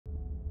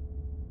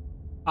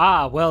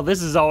Ah, well,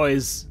 this is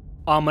always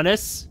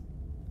ominous.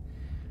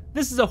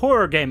 This is a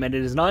horror game, and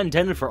it is not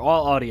intended for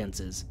all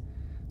audiences.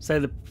 Say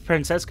the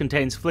Princess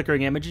contains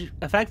flickering image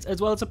effects,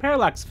 as well as a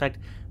parallax effect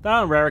that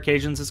on rare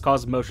occasions has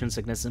caused motion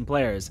sickness in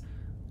players.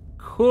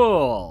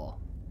 Cool.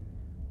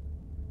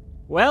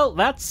 Well,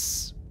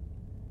 that's...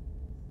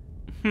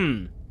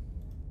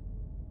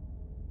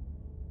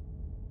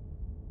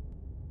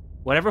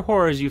 Whatever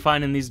horrors you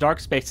find in these dark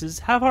spaces,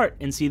 have heart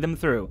and see them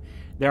through.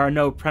 There are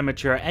no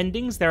premature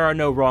endings, there are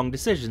no wrong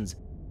decisions.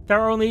 There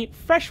are only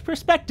fresh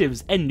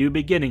perspectives and new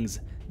beginnings.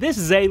 This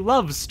is a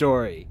love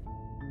story.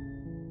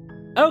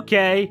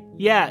 Okay,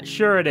 yeah,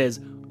 sure it is.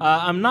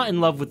 I'm not in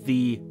love with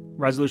the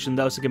resolution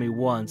though, so give me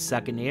 1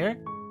 second here.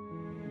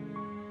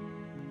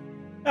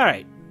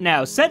 Alright,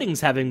 now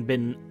settings having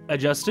been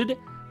adjusted.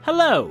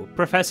 Hello,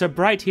 Professor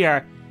Bright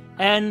here,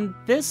 and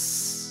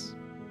this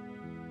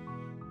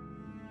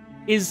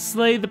is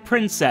Slay the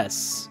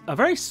Princess. A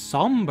very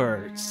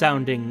somber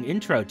sounding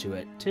intro to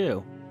it,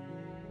 too.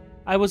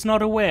 I was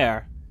not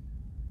aware.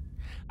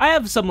 I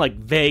have some, like,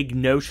 vague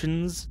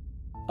notions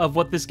of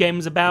what this game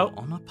is about. You're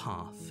on a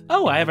path.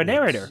 Oh, I have a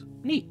narrator.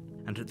 Neat.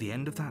 And at the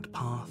end of that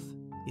path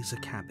is a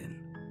cabin.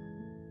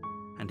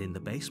 And in the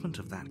basement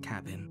of that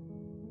cabin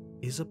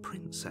is a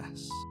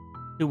princess.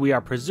 Who we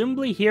are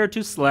presumably here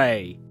to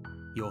slay.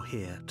 You're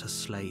here to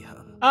slay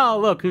her. Oh,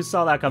 look, who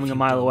saw that coming a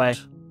mile away?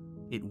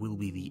 It will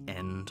be the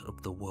end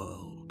of the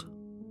world.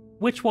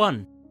 Which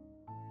one?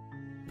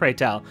 Pray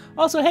tell.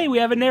 Also, hey, we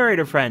have a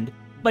narrator friend.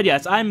 But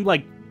yes, I'm,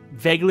 like,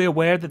 vaguely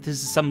aware that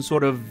this is some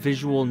sort of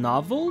visual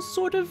novel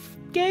sort of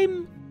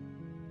game.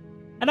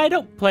 And I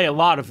don't play a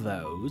lot of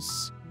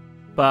those.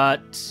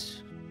 But...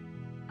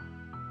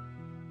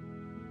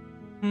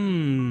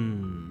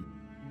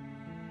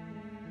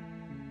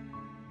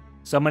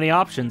 So many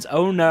options.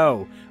 Oh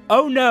no.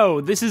 Oh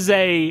no, this is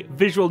a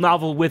visual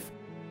novel with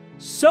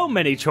so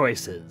many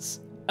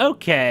choices.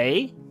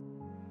 Okay.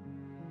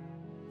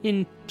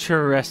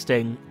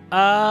 Interesting.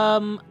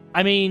 I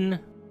mean,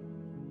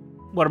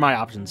 what are my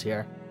options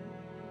here?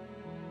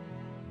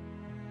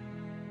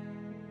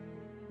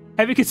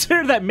 Have you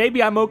considered that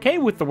maybe I'm okay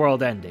with the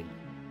world ending?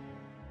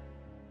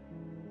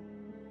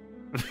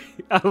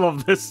 I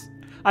love this.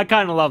 I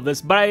kind of love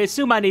this, but I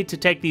assume I need to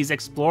take these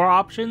explore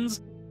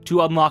options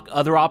to unlock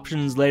other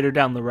options later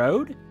down the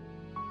road.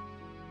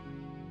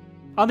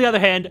 On the other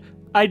hand,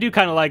 I do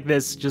kind of like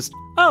this just,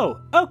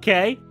 oh,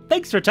 okay,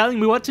 thanks for telling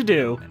me what to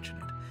do. Mention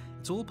it.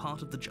 It's all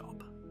part of the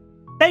job.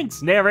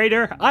 Thanks,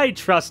 narrator. I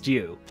trust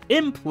you.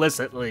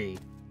 Implicitly.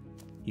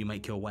 You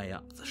make your way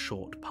up the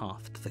short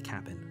path to the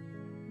cabin.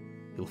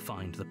 You'll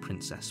find the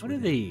princess What are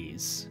within.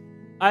 these?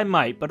 I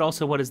might, but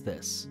also what is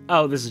this?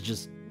 Oh, this is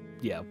just,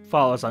 yeah,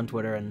 follow us on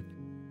Twitter and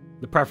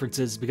the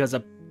preferences because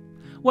of...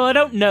 Well, I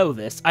don't know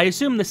this. I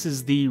assume this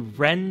is the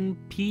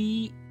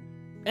RenP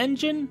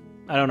engine?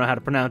 I don't know how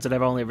to pronounce it.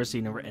 I've only ever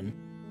seen it written.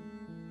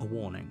 A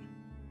warning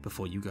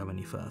before you go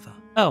any further.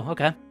 Oh,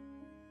 okay.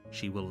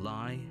 She will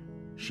lie,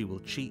 she will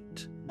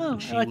cheat, Oh,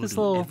 and she I like will this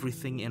do little...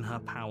 everything in her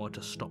power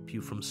to stop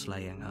you from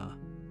slaying her.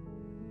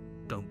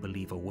 Don't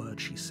believe a word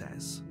she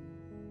says.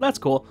 That's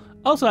cool.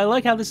 Also, I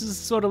like how this is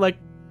sort of like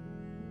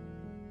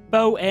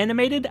bow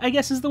animated, I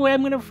guess is the way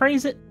I'm going to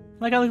phrase it.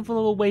 Like I like the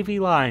little wavy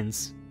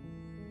lines.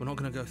 We're not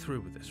going to go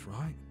through with this,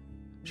 right?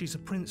 She's a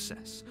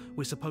princess.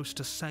 We're supposed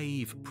to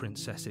save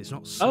princesses,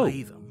 not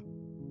slay them.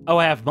 Oh,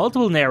 I have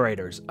multiple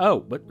narrators. Oh,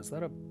 what was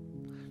that?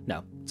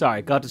 No,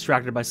 sorry, got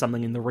distracted by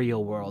something in the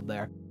real world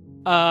there.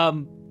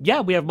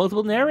 Yeah, we have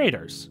multiple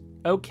narrators.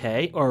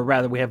 Okay, or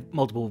rather, we have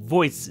multiple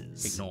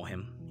voices. Ignore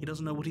him. He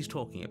doesn't know what he's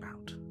talking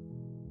about.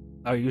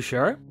 Are you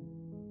sure?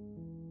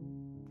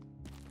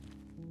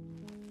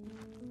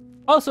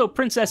 Also,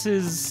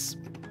 princesses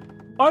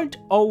aren't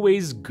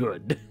always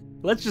good.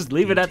 Let's just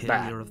leave it at that. The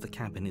interior of the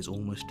cabin is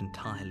almost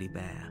entirely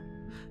bare.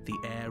 The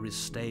air is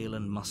stale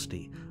and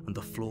musty, and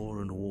the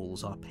floor and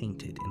walls are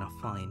painted in a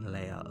fine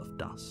layer of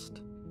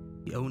dust.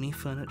 The only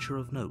furniture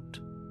of note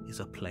is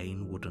a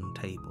plain wooden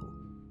table.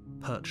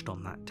 Perched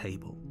on that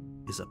table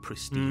is a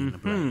pristine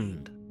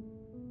blade.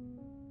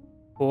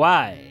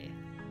 Why?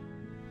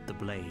 The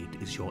blade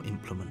is your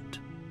implement.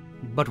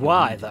 But You'll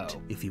why, need though? it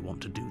if you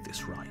want to do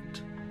this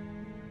right.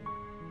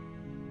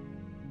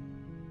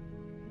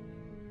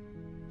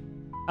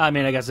 I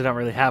mean, I guess I don't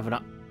really have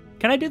enough.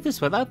 Can I do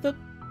this without the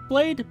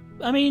blade?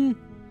 I mean...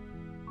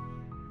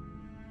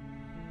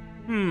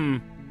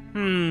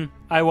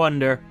 I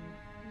wonder.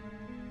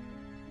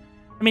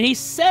 I mean, he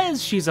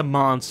says she's a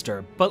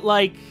monster, but,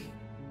 like...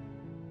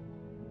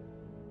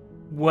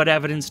 what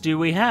evidence do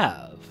we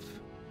have?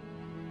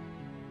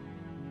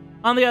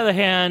 On the other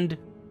hand...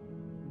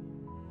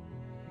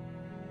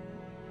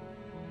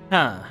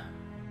 I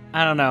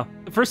don't know.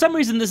 For some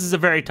reason, this is a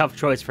very tough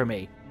choice for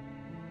me.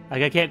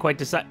 Like, I can't quite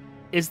decide...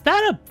 Is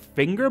that a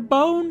finger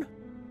bone?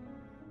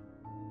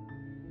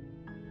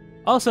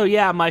 Also,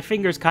 yeah, my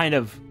finger's kind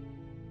of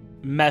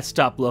messed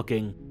up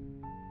looking.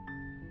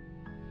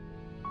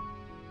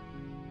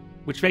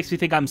 Which makes me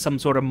think I'm some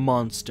sort of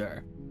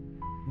monster.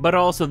 But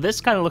also, this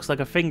kind of looks like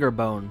a finger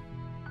bone.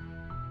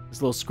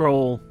 This little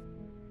scroll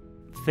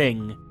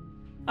thing.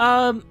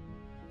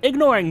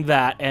 Ignoring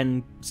that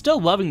and still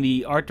loving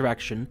the art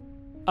direction,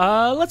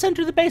 let's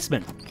enter the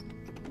basement.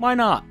 Why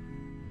not?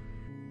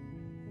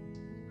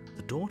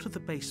 The door to the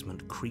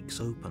basement creaks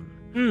open,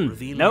 Nope.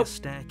 revealing a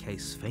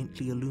staircase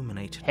faintly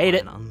illuminated by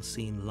an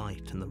unseen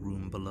light in the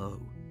room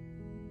below.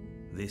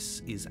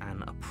 This is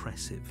an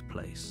oppressive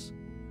place.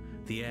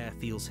 The air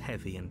feels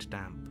heavy and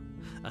damp,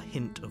 a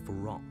hint of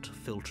rot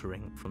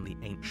filtering from the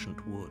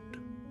ancient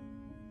wood.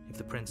 If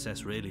the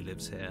princess really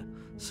lives here,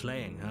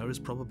 slaying her is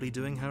probably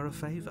doing her a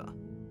favor.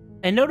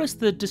 And notice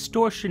the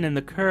distortion in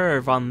the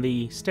curve on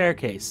the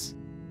staircase,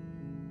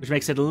 which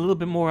makes it a little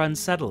bit more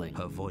unsettling.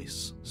 Her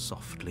voice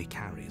softly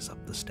carries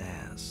up the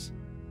stairs.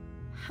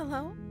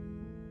 Hello?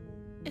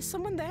 Is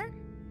someone there?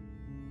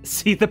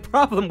 See, the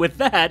problem with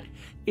that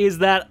is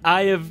that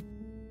I have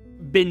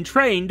been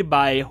trained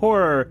by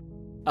horror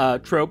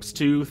tropes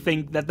to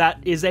think that that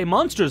is a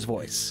monster's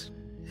voice.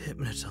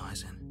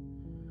 Hypnotizing.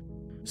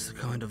 It's the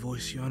kind of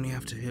voice you only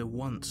have to hear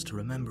once to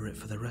remember it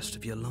for the rest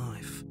of your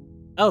life.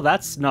 Oh,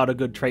 that's not a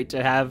good trait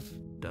to have.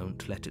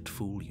 Don't let it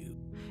fool you.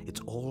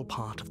 It's all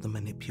part of the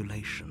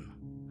manipulation.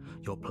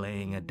 You're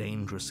playing a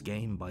dangerous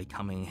game by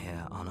coming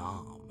here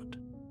unarmed.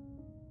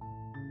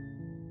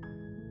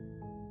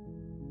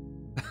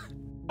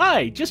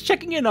 Hi, just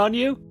checking in on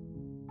you.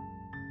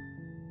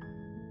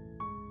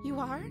 You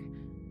are?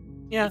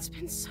 Yeah. It's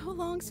been so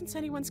long since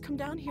anyone's come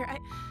down here.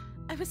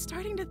 I was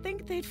starting to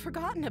think they'd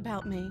forgotten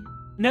about me.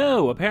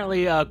 No,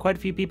 apparently quite a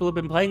few people have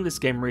been playing this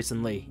game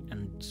recently,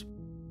 and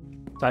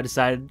so I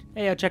decided,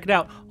 hey, I'll check it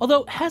out.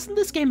 Although, hasn't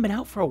this game been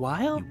out for a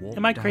while?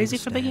 Am I crazy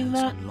for thinking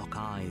that? And lock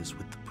eyes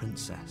with the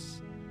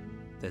princess.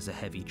 There's a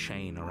heavy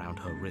chain around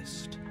her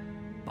wrist,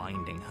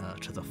 binding her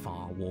to the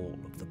far wall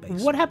of the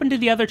basement. What happened to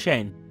the other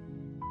chain?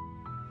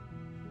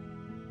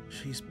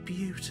 She's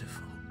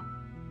beautiful.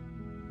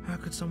 How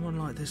could someone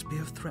like this be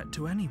a threat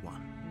to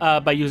anyone?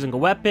 By using a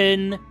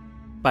weapon,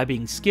 by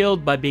being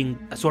skilled, by being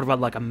sort of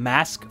like a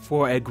mask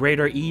for a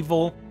greater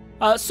evil.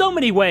 So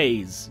many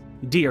ways,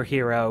 dear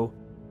hero.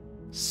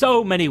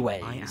 So many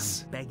ways. I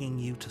am begging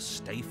you to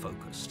stay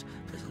focused.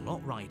 There's a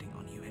lot riding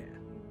on you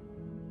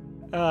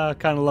here.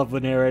 Kind of love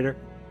the narrator.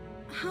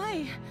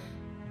 Hi.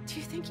 Do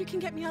you think you can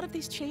get me out of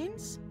these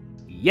chains?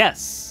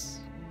 Yes.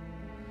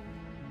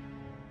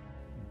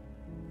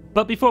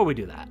 But before we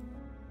do that.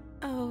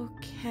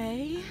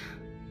 Okay.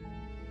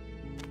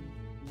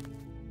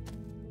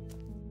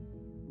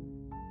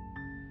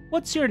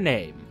 What's your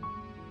name?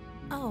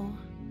 Oh.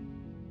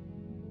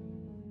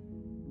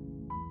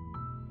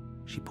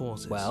 She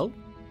pauses. Well?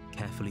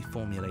 Carefully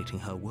formulating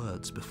her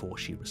words before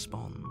she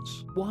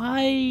responds.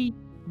 Why?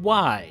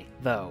 Why,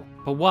 though?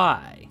 But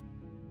why?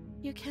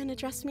 You can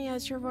address me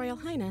as Your Royal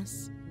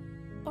Highness.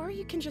 Or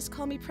you can just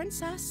call me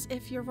Princess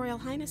if Your Royal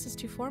Highness is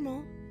too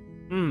formal.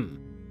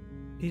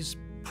 Is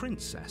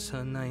Princess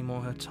her name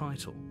or her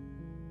title?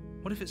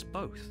 What if it's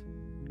both?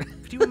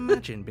 Could you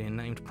imagine being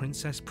named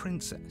Princess?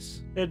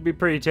 It'd be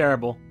pretty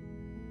terrible.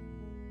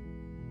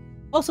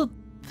 Also,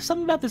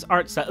 something about this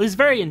art style is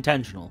very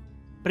intentional,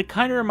 but it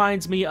kind of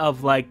reminds me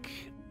of, like,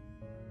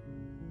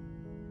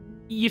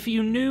 if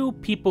you knew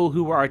people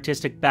who were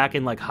artistic back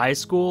in, like, high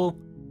school,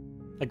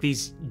 like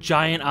these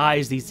giant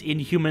eyes, these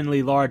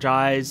inhumanly large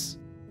eyes,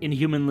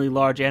 inhumanly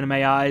large anime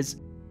eyes,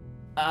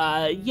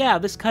 yeah,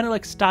 this kind of,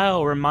 like,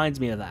 style reminds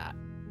me of that.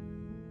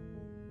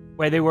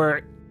 Where they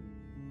were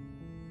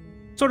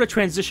sort of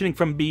transitioning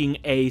from being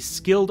a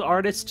skilled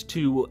artist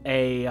to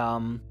a,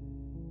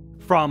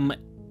 from,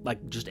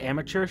 like, just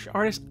amateurish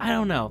artist? I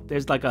don't know.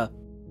 There's, like, a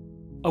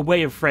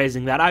way of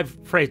phrasing that. I've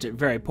phrased it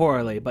very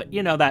poorly, but,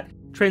 you know, that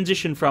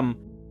transition from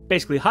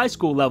basically high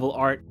school level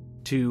art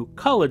to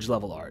college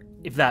level art,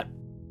 if that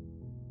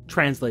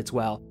translates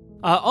well.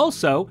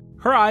 Also,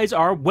 her eyes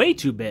are way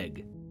too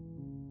big.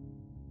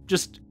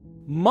 Just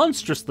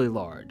monstrously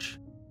large.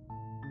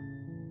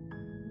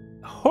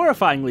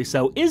 Horrifyingly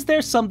so. Is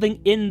there something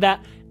in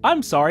that?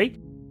 I'm sorry.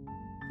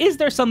 Is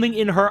there something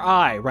in her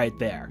eye right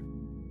there?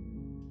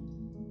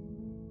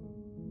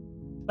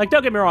 Like,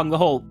 don't get me wrong, the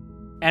whole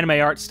anime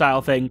art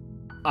style thing,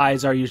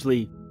 eyes are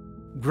usually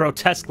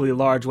grotesquely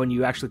large when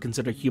you actually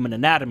consider human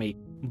anatomy,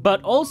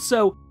 but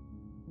also,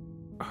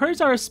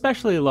 hers are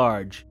especially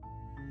large.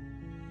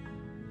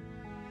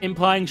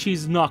 Implying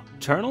she's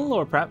nocturnal,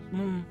 or perhaps,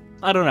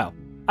 I don't know.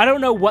 I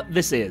don't know what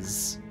this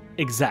is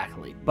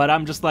exactly, but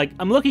I'm just like,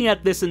 I'm looking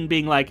at this and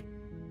being like,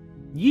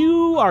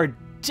 you are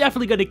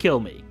definitely going to kill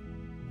me.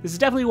 This is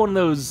definitely one of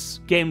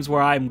those games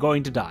where I'm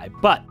going to die,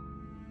 but...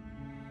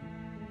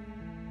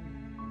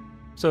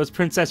 So is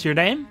Princess your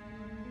name?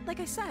 Like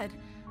I said,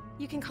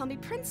 you can call me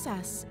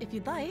Princess if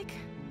you'd like.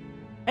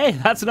 Hey,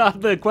 that's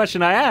not the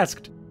question I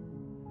asked.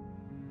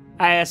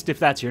 I asked if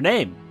that's your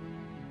name.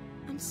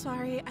 I'm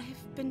sorry,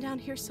 I've been down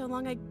here so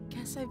long I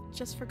guess I've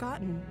just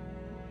forgotten.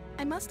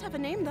 I must have a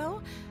name,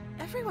 though.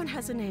 Everyone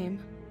has a name.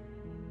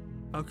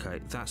 Okay,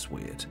 that's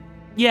weird.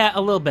 Yeah,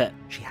 a little bit.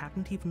 She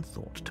hadn't even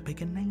thought to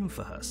pick a name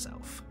for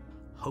herself.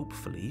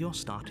 Hopefully you're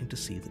starting to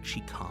see that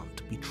she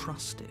can't be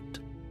trusted.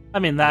 I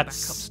mean, Go back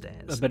that's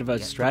upstairs, a bit of a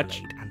get the stretch.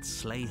 blade and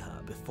slay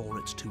her before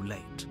it's too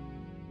late.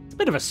 It's a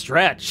bit of a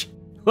stretch.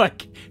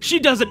 Like, she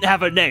doesn't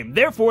have a name,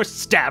 therefore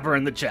stab her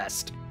in the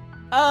chest.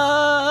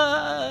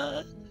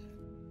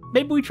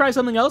 Maybe we try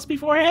something else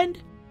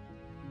beforehand?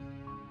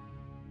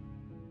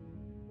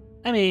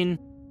 I mean...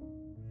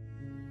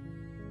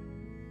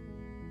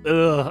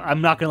 I'm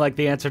not gonna like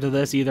the answer to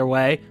this either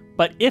way,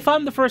 but if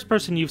I'm the first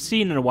person you've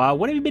seen in a while,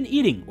 what have you been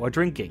eating or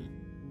drinking?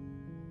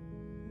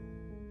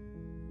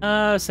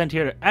 Sent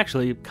here to...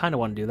 Actually, kinda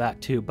want to do that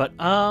too, but,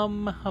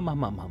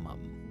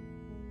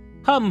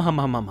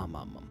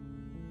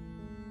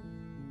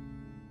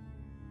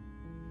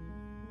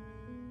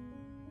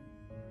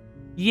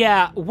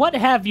 Yeah, what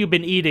have you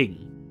been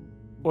eating?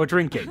 Or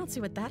drinking? I don't see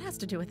what that has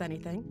to do with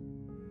anything.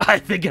 I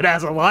think it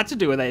has a lot to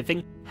do with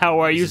anything. How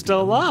are you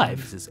still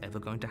alive? This is ever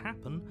going to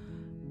happen,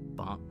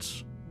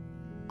 but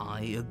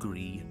I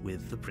agree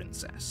with the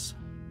princess.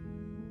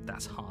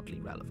 That's hardly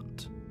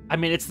relevant. I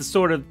mean, it's the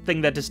sort of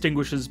thing that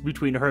distinguishes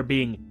between her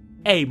being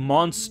a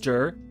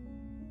monster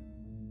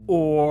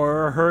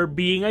or her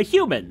being a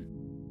human.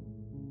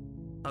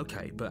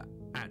 Okay, but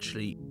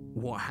actually,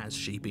 what has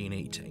she been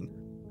eating?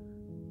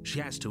 She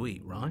has to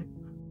eat, right?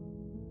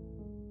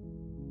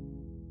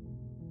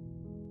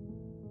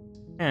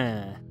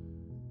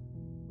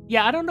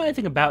 Yeah, I don't know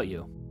anything about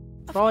you.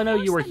 For all I know,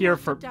 you were here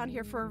for... down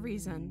here for a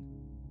reason.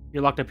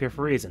 You're locked up here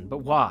for a reason, but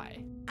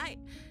why? I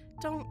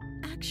don't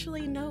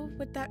actually know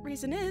what that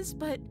reason is,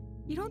 but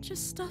you don't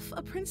just stuff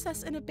a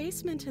princess in a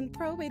basement and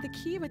throw away the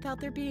key without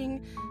there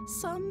being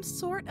some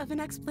sort of an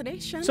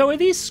explanation. So are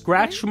these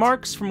scratch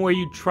marks from where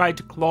you tried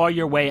to claw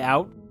your way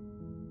out?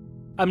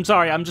 I'm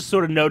sorry, I'm just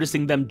sort of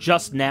noticing them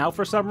just now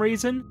for some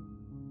reason.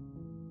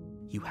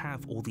 You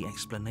have all the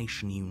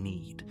explanation you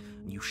need,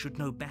 and you should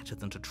know better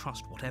than to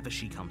trust whatever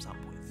she comes up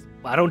with.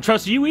 I don't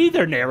trust you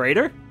either,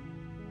 narrator.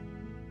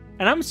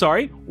 And I'm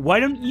sorry, why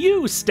don't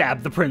you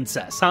stab the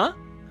princess, huh?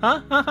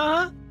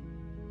 Huh?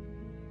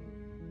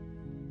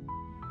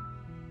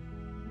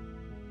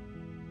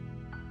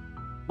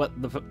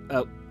 What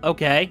the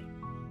okay.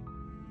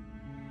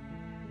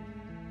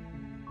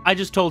 I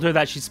just told her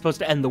that she's supposed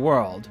to end the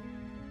world.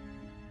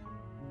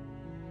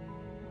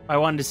 I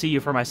wanted to see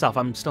you for myself.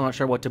 I'm still not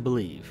sure what to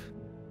believe.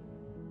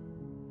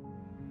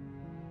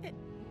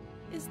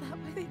 Is that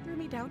why they threw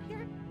me down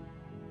here?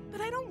 But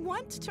I don't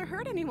want to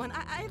hurt anyone.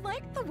 I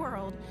like the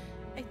world,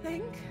 I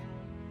think.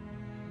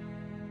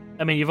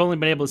 I mean, you've only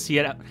been able to see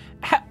it out.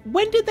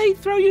 When did they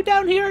throw you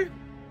down here?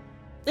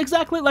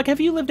 Exactly. Like, have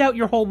you lived out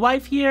your whole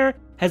life here?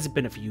 Has it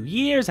been a few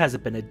years? Has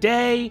it been a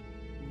day?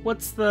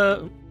 What's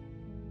the...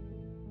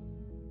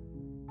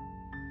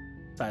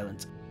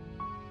 Silence.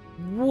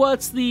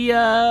 What's the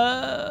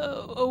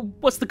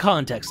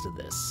context of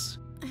this?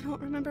 I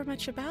don't remember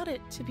much about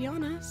it, to be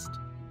honest.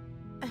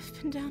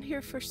 I've been down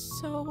here for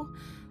so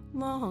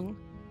long.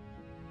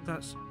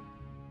 That's...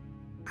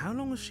 How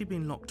long has she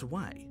been locked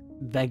away?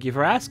 Thank you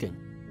for asking.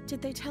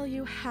 Did they tell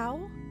you how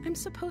I'm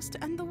supposed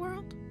to end the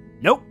world?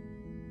 Nope.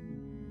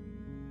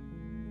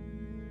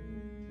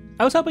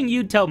 I was hoping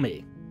you'd tell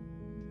me.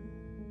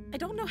 I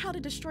don't know how to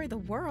destroy the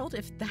world,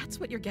 if that's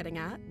what you're getting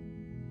at.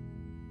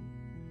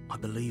 I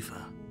believe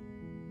her.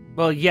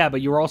 Well, yeah,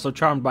 but you were also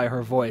charmed by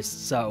her voice,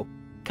 so...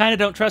 Kinda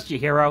don't trust you,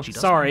 hero. She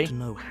doesn't Sorry. need to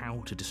know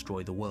how to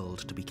destroy the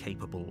world to be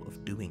capable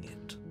of doing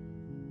it.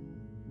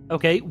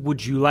 Okay,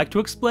 would you like to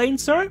explain,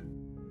 sir?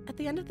 At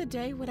the end of the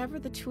day, whatever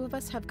the two of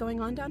us have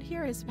going on down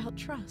here is about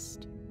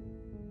trust.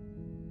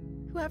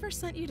 Whoever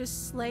sent you to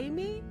slay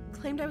me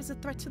claimed I was a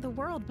threat to the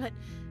world, but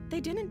they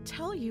didn't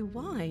tell you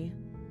why.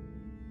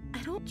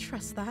 I don't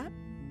trust that,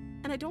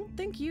 and I don't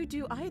think you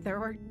do either,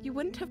 or you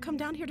wouldn't have come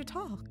down here to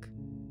talk.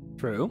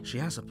 True. She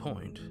has a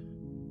point.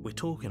 We're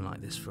talking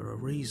like this for a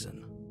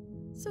reason.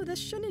 So this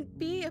shouldn't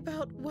be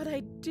about what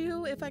I'd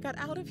do if I got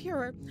out of here,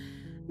 or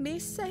me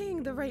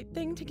saying the right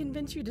thing to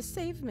convince you to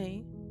save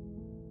me.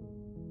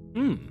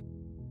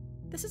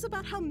 This is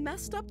about how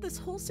messed up this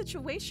whole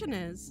situation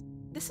is.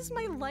 This is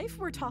my life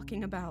we're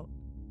talking about.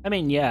 I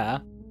mean, yeah.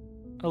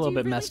 A little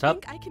bit messed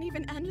up. Do you really think I can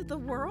even end the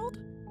world?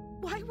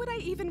 Why would I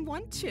even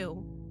want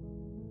to?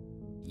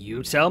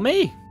 You tell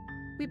me.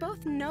 We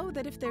both know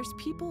that if there's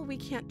people we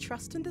can't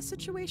trust in this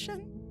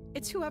situation,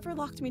 it's whoever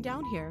locked me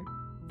down here,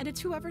 and it's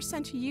whoever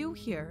sent you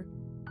here.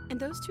 And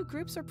those two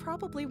groups are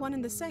probably one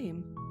and the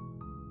same.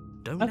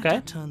 Don't let her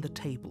turn the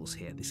tables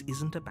here. This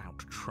isn't about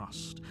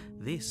trust.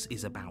 This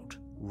is about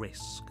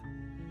risk.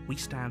 We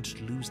stand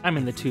to lose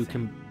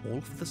everything,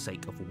 all for the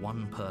sake of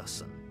one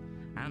person,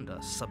 and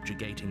a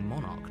subjugating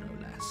monarch, no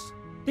less.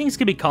 Things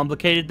can be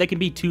complicated. They can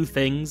be two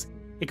things.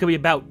 It could be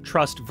about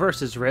trust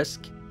versus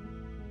risk.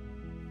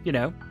 You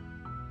know,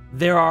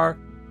 there are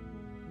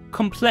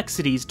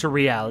complexities to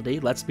reality,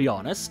 let's be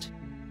honest.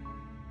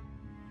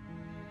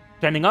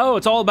 Pretending, oh,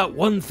 it's all about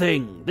one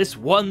thing. This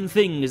one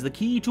thing is the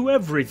key to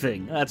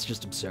everything. That's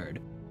just absurd.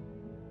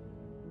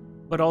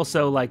 But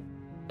also, like,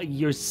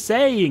 you're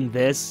saying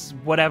this,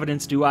 what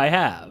evidence do I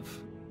have?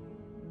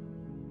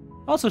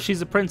 Also,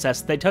 she's a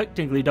princess. They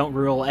technically don't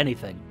rule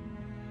anything.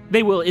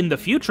 They will in the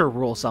future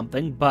rule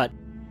something, but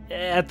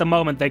at the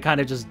moment they kind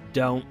of just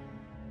don't.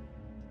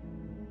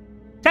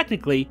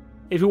 Technically,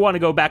 if you want to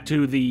go back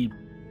to the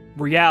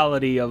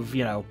reality of,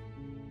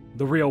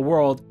 the real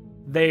world.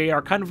 They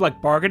are kind of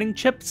like bargaining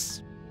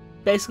chips,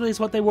 basically is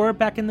what they were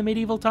back in the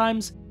medieval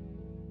times.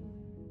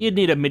 You'd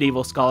need a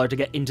medieval scholar to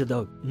get into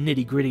the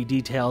nitty-gritty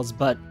details,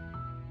 but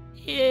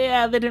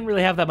yeah, they didn't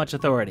really have that much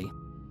authority.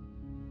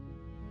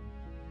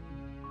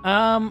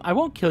 I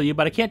won't kill you,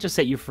 but I can't just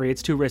set you free.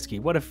 It's too risky.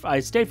 What if I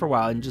stayed for a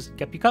while and just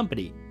kept you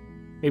company?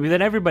 Maybe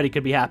then everybody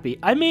could be happy.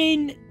 I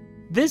mean,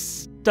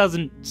 this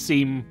doesn't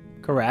seem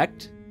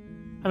correct.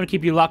 I'm gonna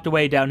keep you locked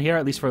away down here,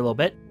 at least for a little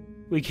bit.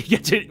 We can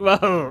get to...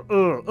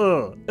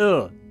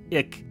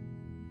 ick.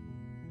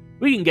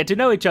 We can get to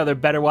know each other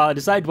better while I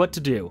decide what to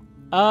do.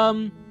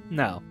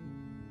 No.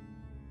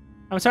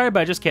 I'm sorry,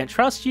 but I just can't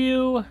trust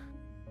you.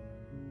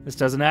 This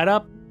doesn't add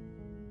up.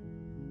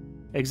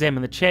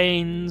 Examine the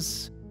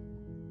chains.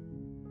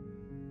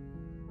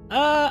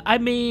 I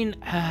mean...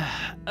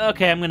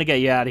 okay, I'm gonna get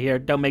you out of here.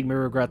 Don't make me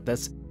regret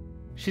this.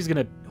 She's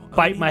gonna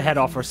bite my head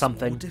off or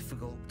something.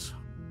 Difficult.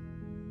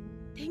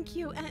 Thank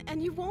you,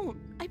 and you won't.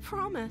 I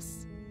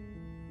promise.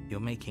 You're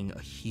making a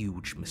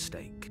huge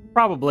mistake.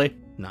 Probably.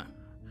 No,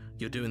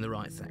 you're doing the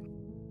right thing.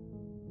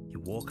 You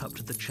walk up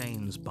to the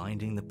chains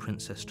binding the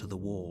princess to the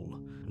wall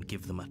and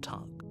give them a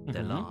tug.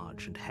 They're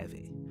large and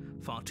heavy,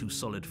 far too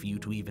solid for you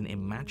to even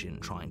imagine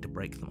trying to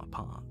break them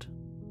apart.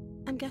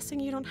 I'm guessing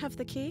you don't have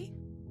the key?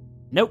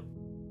 Nope.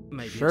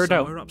 Maybe sure it's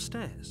somewhere don't.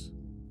 Upstairs.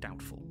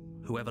 Doubtful.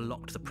 Whoever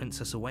locked the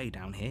princess away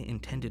down here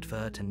intended for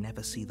her to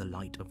never see the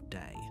light of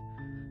day.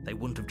 They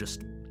wouldn't have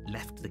just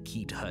left the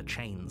key to her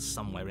chains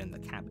somewhere in the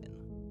cabin.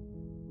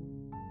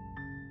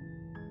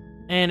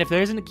 And if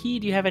there isn't a key,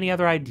 do you have any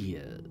other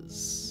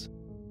ideas?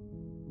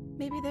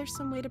 Maybe there's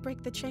some way to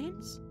break the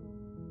chains?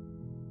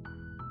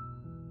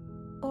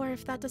 Or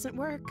if that doesn't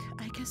work,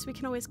 I guess we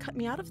can always cut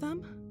me out of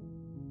them.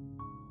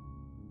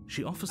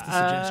 She offers the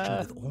suggestion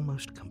with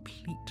almost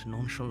complete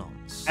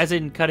nonchalance. As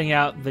in cutting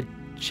out the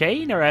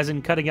chain, or as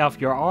in cutting off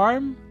your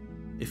arm?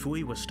 If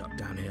we were stuck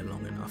down here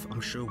long enough,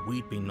 I'm sure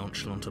we'd be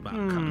nonchalant about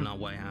cutting our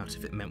way out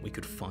if it meant we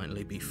could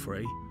finally be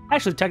free.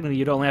 Actually, technically,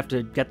 you'd only have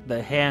to get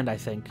the hand, I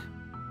think.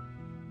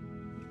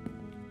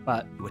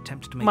 But You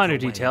attempt to make minor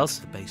your way details.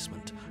 into the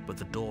basement, but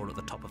the door at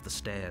the top of the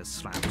stairs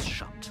slams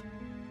shut.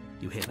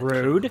 You hear the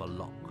Rude. click of a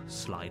lock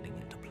sliding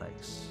into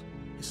place.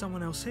 Is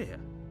someone else here?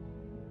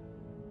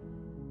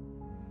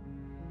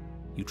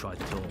 You try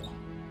the door,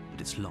 but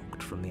it's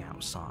locked from the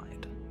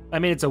outside. I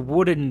mean, it's a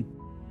wooden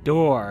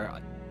door.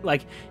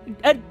 Like,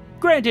 and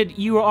granted,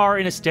 you are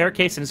in a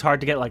staircase and it's hard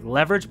to get, like,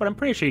 leverage, but I'm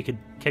pretty sure you could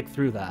kick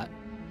through that.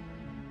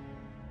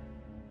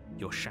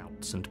 Your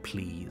shouts and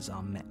pleas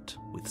are met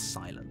with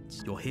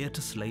silence. You're here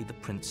to slay the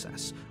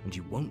princess, and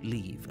you won't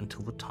leave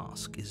until the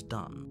task is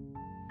done.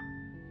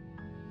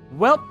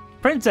 Well,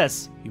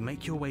 princess, You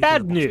make your way Bad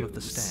to the bottom of the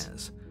news.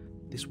 stairs.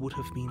 This would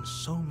have been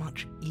so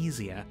much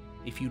easier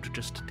if you'd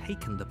just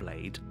taken the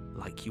blade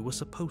like you were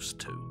supposed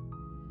to.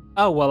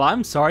 oh, well,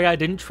 I'm sorry, I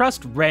didn't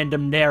trust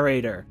random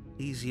narrator.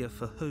 Easier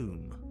for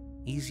whom?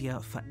 Easier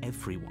for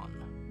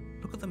everyone.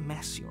 Look at the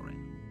mess you're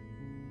in.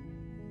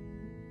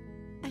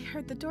 I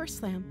heard the door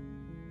slam.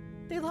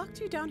 They locked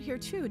you down here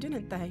too,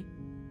 didn't they?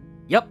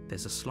 Yep.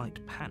 There's a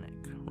slight panic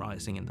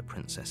rising in the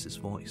princess's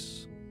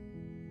voice.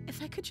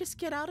 If I could just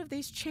get out of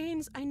these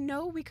chains, I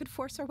know we could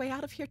force our way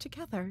out of here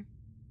together.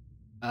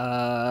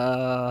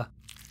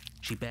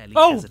 She barely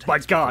Oh hesitates my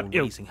God, before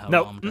ew. raising her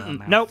Nope, arm to her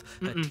mouth, nope,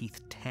 her teeth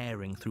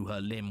tearing through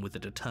her limb with the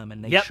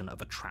determination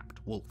of a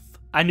trapped wolf.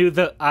 I knew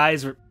the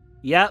eyes were...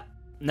 Yep.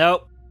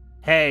 Nope.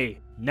 Hey,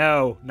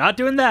 no, not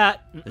doing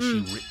that. As she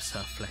rips her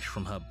flesh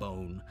from her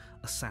bone,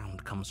 a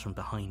sound comes from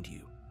behind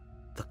you,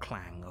 the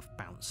clang of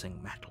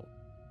bouncing metal.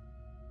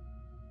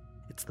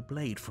 It's the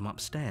blade from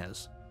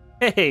upstairs.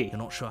 Hey. You're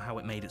not sure how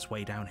it made its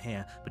way down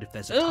here, but if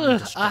there's a time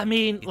to strike, I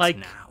mean, it's like...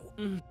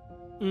 now.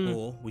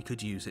 Or we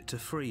could use it to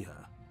free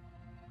her.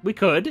 We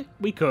could.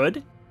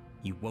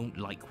 You won't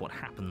like what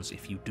happens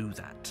if you do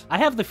that. I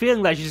have the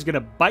feeling that she's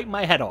gonna bite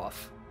my head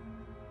off.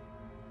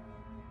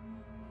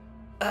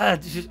 Are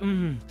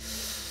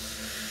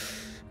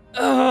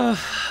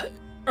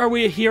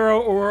we a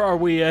hero or are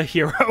we a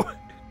hero?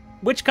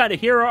 Which kind of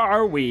hero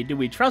are we? Do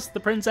we trust the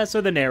princess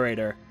or the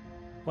narrator?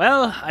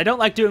 Well, I don't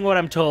like doing what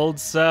I'm told,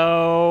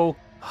 so...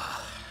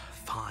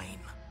 Fine.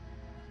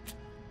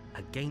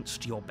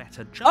 Against your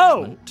better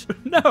Oh!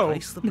 judgment, No!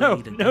 place the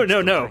blade against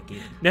the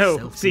ragged, No, see,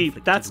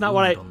 self-inflicted that's not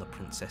what wound I... on the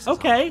princess's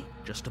Okay. arm,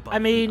 just above I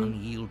mean- the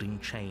unyielding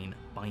chain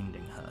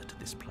binding her to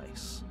this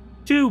place.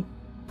 2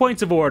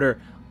 points of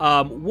order.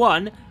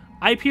 1,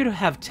 I appear to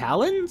have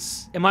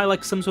talons? Am I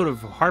like some sort of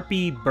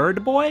harpy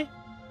bird boy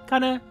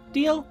kind of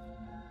deal?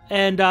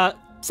 And,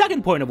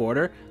 2nd point of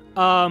order,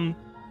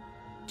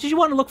 did you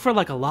want to look for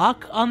like a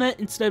lock on it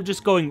instead of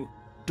just going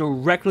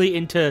directly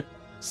into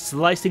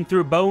slicing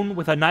through bone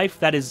with a knife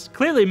that is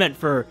clearly meant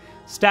for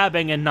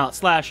stabbing and not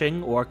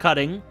slashing or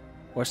cutting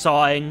or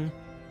sawing?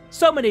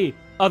 So many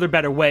other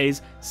better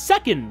ways.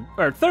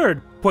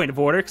 3rd point of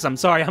order, because I'm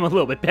sorry, I'm a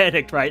little bit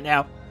panicked right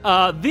now.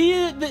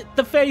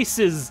 The face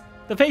is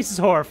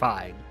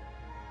horrifying.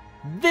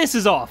 This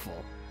is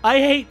awful. I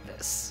hate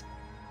this.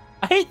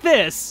 I hate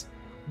this,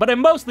 but I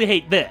mostly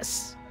hate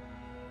this.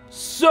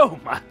 So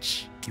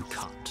much! You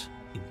cut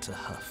into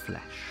her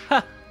flesh.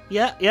 Ha!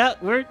 Yeah,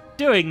 we're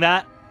doing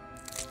that.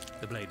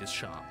 The blade is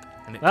sharp,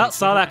 and it Well, takes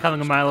saw little that coming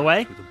a effort mile to cut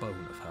away. through the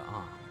bone of her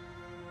arm.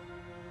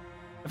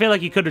 I feel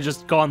like you could have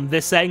just gone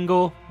this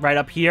angle, right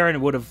up here, and it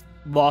would have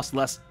lost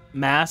less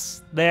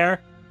mass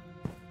there.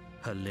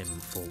 Her limb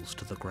falls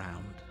to the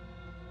ground,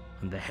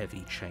 and the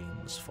heavy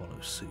chains follow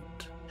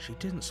suit. She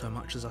didn't so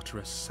much as utter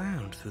a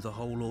sound through the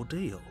whole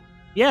ordeal.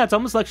 Yeah, it's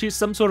almost like she's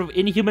some sort of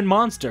inhuman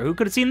monster. Who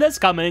could have seen this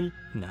coming?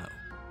 No,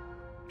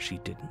 she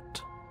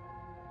didn't.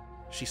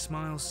 She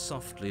smiles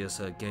softly as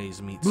her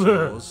gaze meets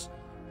yours,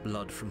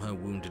 blood from her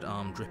wounded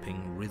arm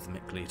dripping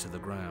rhythmically to the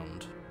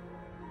ground.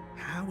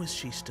 How is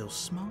she still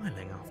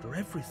smiling after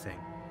everything?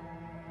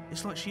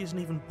 It's like she isn't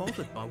even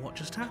bothered by what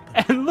just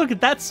happened. And look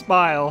at that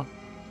smile.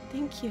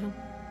 Thank you.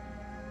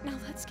 Now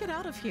let's get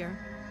out of here.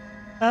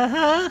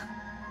 Uh-huh.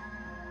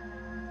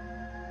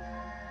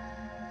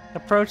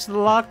 Approach the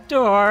locked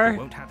door. You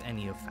won't have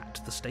any of that.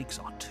 The stakes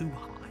are too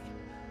high.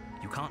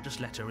 You can't just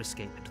let her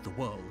escape into the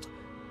world.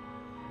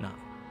 No.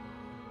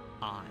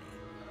 I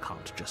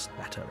can't just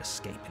let her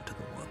escape into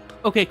the world.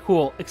 Okay,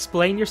 cool.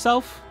 Explain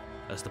yourself.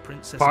 As the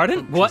princess Pardon?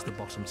 approaches What? the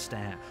bottom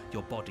stair,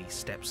 your body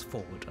steps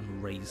forward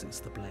and raises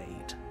the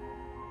blade.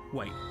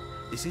 Wait,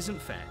 this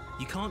isn't fair.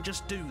 You can't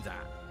just do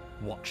that.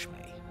 Watch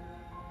me.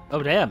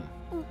 Oh, damn.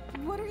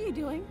 What are you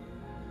doing?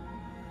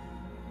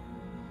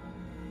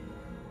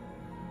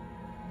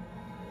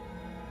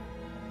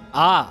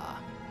 Ah.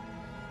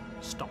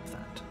 Stop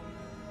that.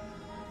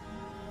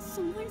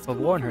 Something's I'll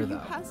come warn over her, you, though.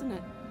 hasn't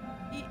it?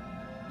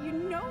 You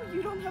know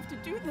you don't have to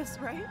do this,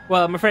 right?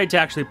 Well, I'm afraid to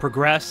actually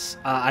progress,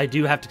 I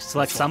do have to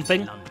select Before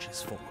something. He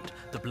lunges forward,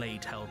 the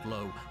blade held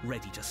low,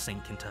 ready to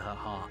sink into her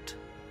heart.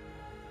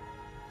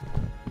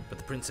 But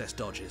the princess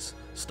dodges,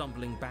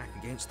 stumbling back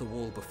against the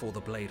wall before the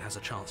blade has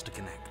a chance to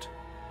connect.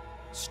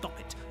 Stop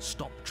it.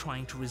 Stop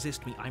trying to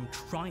resist me. I'm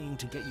trying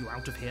to get you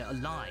out of here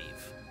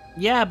alive.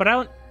 Yeah, but I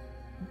don't...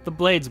 The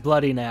blade's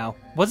bloody now.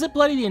 Was it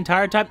bloody the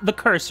entire time? The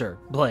cursor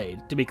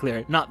blade, to be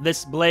clear. Not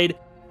this blade,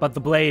 but the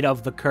blade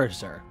of the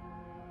cursor.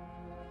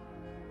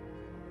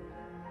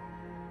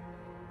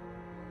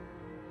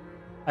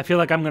 I feel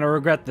like I'm gonna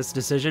regret this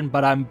decision,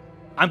 but I'm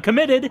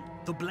committed.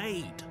 The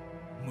blade.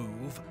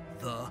 Move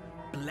the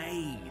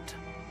blade.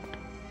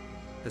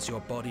 As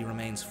your body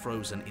remains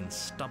frozen in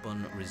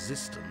stubborn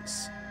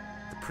resistance,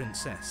 the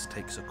princess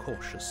takes a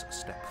cautious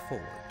step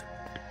forward.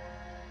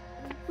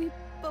 We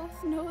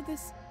both know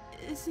this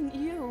isn't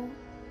you.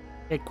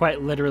 It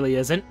quite literally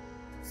isn't.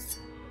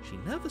 She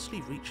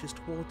nervously reaches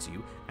towards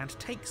you and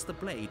takes the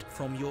blade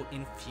from your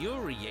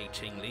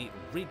infuriatingly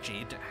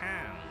rigid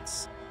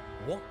hands.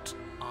 What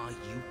are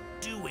you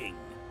doing?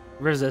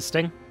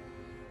 Resisting.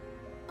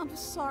 I'm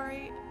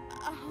sorry.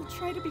 I'll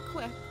try to be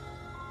quick.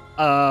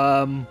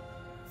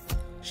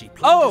 She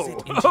plunges Oh,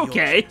 it into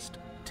okay. your chest,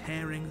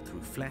 tearing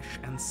through flesh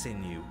and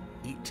sinew.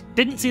 It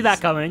Didn't see is that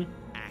coming.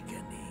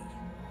 agony.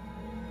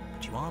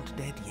 But you aren't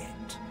dead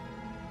yet.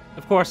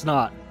 Of course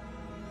not.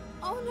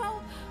 Oh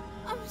no,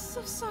 I'm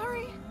so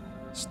sorry.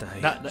 Stay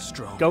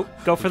strong. Go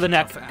for We the can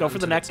neck. tough it Go out for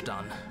the until neck. it's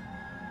done.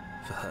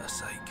 For her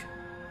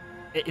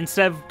sake.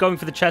 Instead of going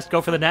for the chest,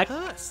 go for the neck.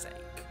 Her sake.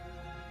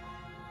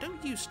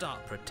 Don't you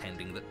start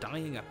pretending that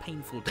dying a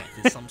painful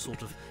death is some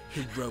sort of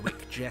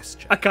heroic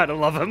gesture. I kind of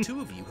love him. The two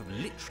of you have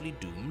literally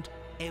doomed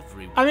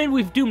everyone. I mean,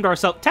 we've doomed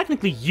ourselves.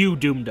 Technically, you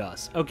doomed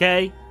us,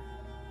 okay?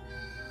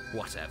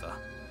 Whatever.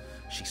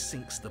 She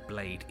sinks the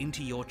blade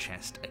into your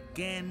chest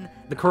again.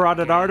 The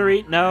carotid again,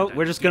 artery? No, and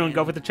we're just gonna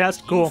go again. for the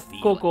chest. You Cool,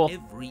 feel cool.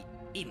 Every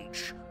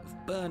inch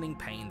of burning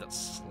pain that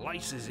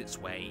slices its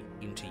way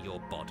into your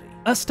body.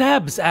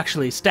 Stabs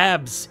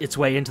its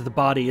way into the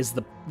body is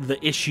the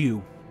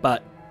issue,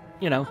 but,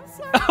 you know. I'm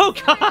sorry. Oh,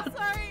 God!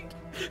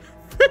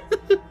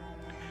 Sorry.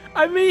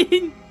 I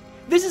mean,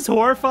 this is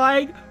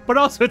horrifying, but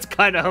also it's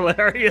kind of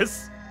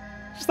hilarious.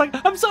 She's like,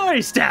 I'm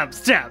sorry, stab.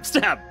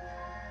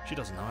 She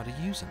doesn't know how to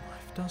use a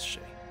knife, does she?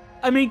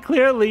 I mean,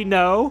 clearly,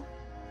 no.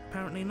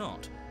 Apparently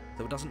not.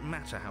 Though it doesn't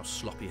matter how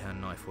sloppy her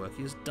knife work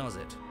is, does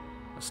it?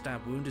 A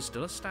stab wound is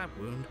still a stab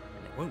wound,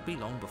 and it won't be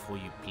long before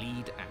you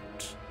bleed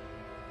out.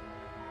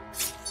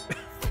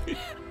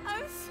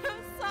 I'm so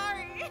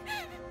sorry.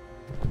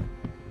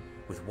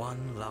 With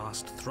one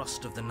last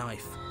thrust of the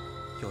knife,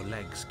 your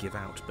legs give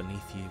out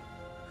beneath you.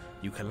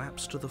 You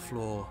collapse to the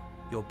floor,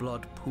 your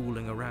blood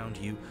pooling around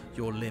you,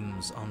 your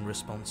limbs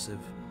unresponsive.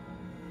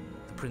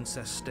 The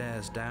princess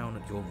stares down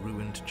at your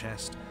ruined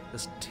chest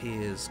as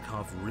tears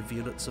carve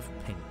rivulets of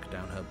pink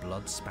down her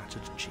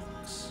blood-spattered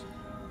cheeks.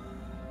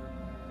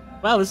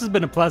 Well, this has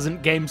been a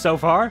pleasant game so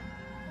far.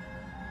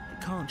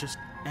 It can't just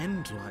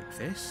end like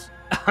this.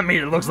 I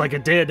mean, it looks like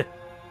it did.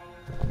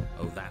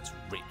 Oh, that's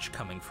rich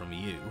coming from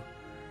you.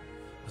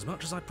 As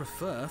much as I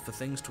prefer for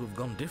things to have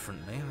gone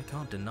differently, I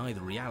can't deny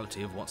the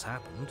reality of what's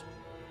happened.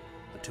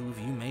 The two of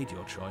you made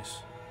your choice.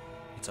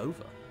 It's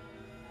over.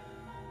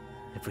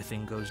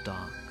 Everything goes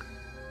dark,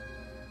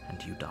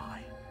 and you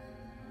die.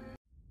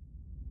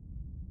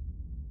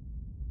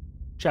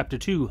 Chapter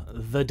 2,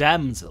 The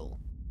Damsel.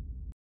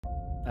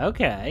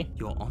 Okay.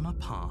 You're on a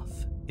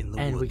path in the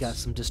And woods. we got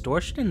some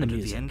distortion in the And at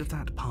music. the end of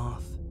that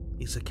path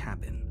is a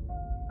cabin.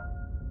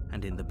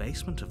 And in the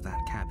basement of that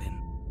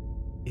cabin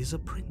is a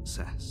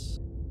princess.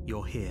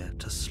 You're here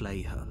to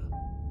slay her.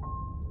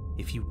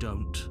 If you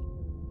don't,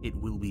 it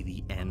will be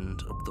the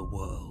end of the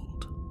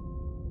world.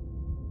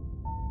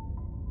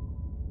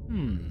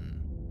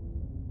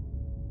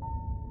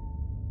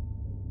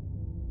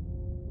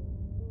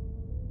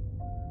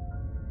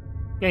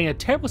 Getting a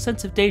terrible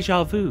sense of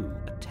deja vu.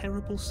 A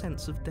terrible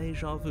sense of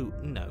deja vu.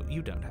 No,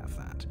 you don't have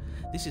that.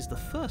 This is the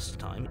first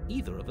time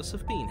either of us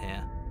have been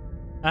here.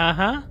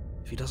 Uh-huh.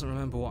 If he doesn't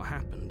remember what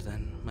happened,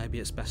 then maybe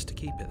it's best to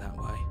keep it that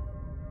way.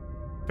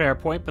 Fair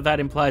point, but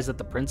that implies that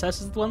the princess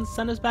is the one that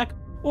sent us back?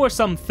 Or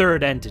some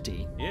third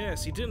entity.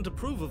 Yes, he didn't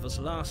approve of us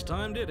last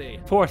time, did he?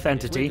 Fourth If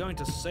entity. we're going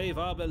to save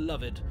our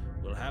beloved,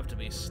 we'll have to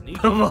be sneaky.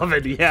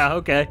 Beloved, yeah,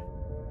 okay.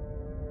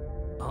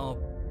 Our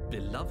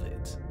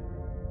beloved?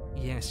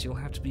 Yes, you'll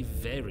have to be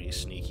very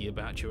sneaky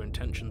about your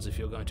intentions if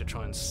you're going to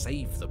try and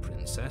save the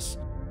princess.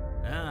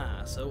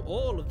 Ah, so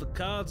all of the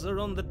cards are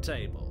on the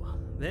table.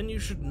 Then you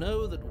should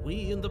know that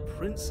we and the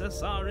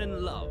princess are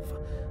in love,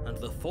 and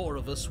the four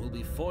of us will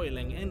be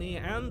foiling any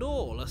and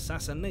all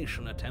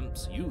assassination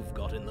attempts you've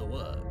got in the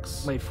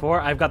works. Wait, 4?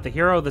 I've got the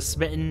hero, the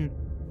smitten,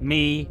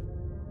 me.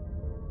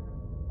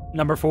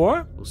 Number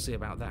 4? We'll see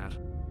about that.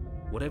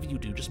 Whatever you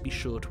do, just be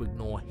sure to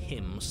ignore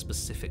him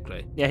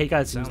specifically. Yeah, he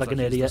kind of seems Sounds like an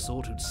he's idiot. the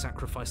sort who'd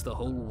sacrifice the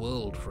whole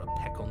world for a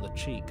peck on the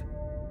cheek.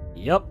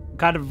 Yep,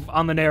 kind of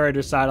on the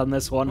narrator side on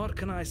this one. What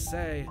can I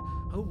say?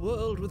 A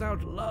world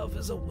without love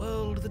is a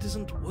world that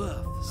isn't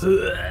worth.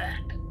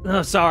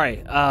 Oh,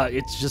 sorry.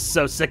 It's just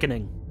so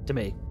sickening to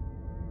me.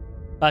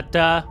 But,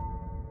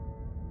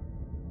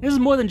 this is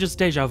more than just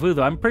deja vu,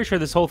 though. I'm pretty sure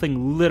this whole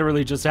thing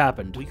literally just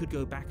happened. We could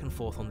go back and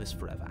forth on this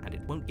forever, and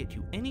it won't get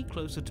you any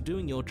closer to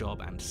doing your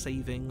job and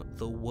saving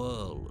the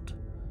world.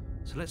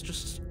 So let's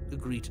just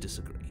agree to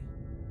disagree.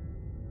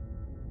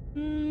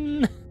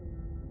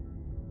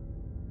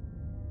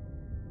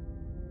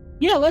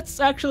 Yeah, let's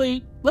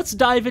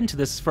dive into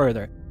this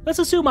further. Let's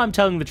assume I'm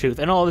telling the truth,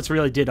 and all this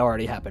really did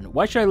already happen.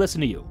 Why should I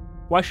listen to you?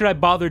 Why should I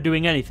bother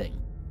doing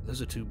anything?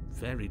 Those are two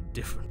very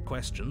different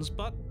questions,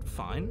 but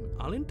fine,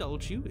 I'll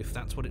indulge you if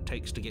that's what it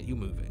takes to get you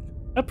moving.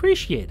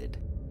 Appreciated.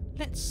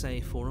 Let's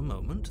say for a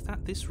moment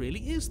that this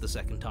really is the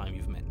second time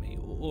you've met me,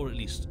 or at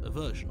least a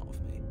version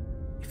of me.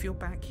 If you're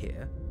back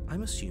here,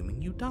 I'm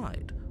assuming you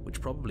died,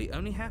 which probably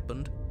only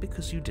happened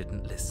because you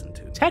didn't listen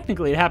to me.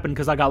 Technically, it happened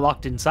because I got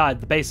locked inside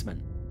the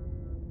basement.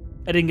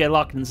 I didn't get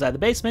locked inside the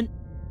basement,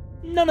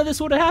 none of this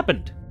would have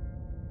happened.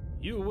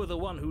 You were the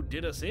one who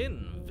did us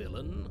in,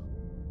 villain.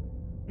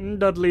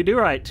 Dudley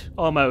Do-Right,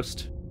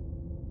 almost.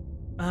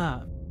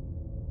 I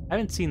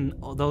haven't seen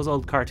those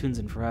old cartoons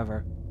in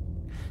forever.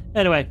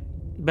 Anyway,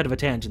 bit of a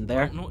tangent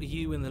there. Well, not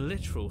you in the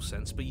literal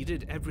sense, but you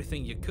did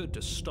everything you could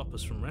to stop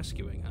us from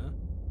rescuing her.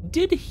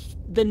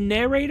 The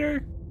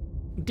narrator,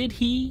 did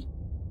he,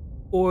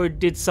 or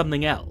did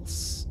something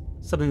else?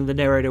 Something the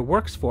narrator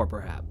works for,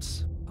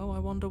 perhaps? Oh, I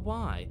wonder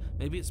why.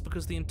 Maybe it's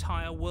because the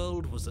entire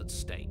world was at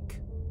stake.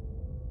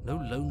 No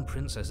lone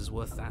princess is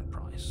worth that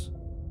price.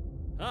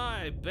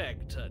 I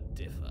beg to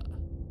differ.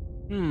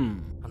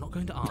 I'm not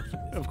going to argue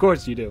with Of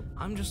course you do.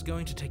 I'm just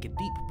going to take a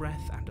deep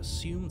breath and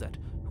assume that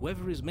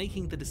whoever is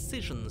making the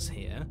decisions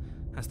here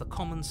has the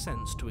common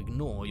sense to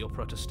ignore your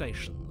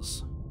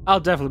protestations. I'll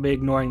definitely be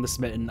ignoring the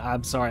smitten.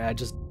 I'm sorry, I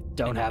just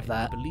don't have Anyway,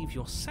 that. I believe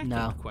your second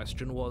No.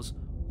 question was,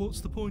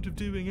 what's the point of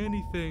doing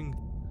anything?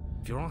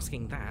 If you're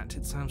asking that,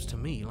 it sounds to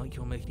me like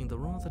you're making the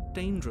rather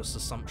dangerous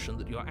assumption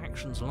that your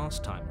actions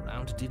last time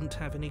around didn't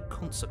have any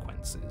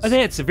consequences.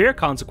 They had severe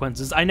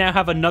consequences. I now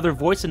have another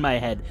voice in my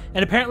head,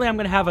 and apparently I'm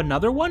going to have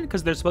another one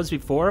because there's supposed to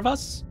be 4 of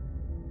us.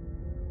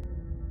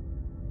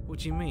 What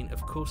do you mean?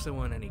 Of course there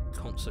weren't any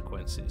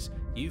consequences.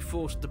 You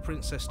forced the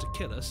princess to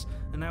kill us,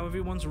 and now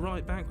everyone's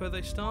right back where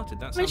they started.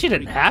 That I mean, sounds she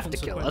didn't pretty have to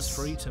kill us.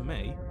 consequence-free to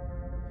me.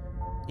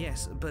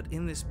 Yes, but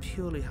in this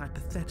purely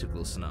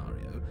hypothetical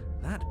scenario,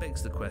 that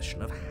begs the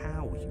question of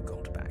how you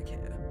got back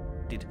here.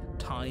 Did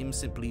time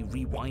simply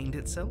rewind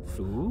itself?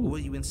 Ooh. Or were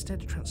you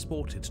instead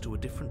transported to a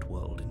different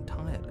world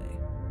entirely?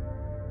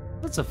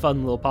 That's a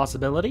fun little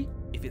possibility.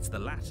 If it's the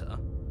latter,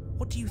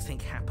 what do you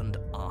think happened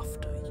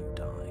after you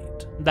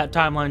died? That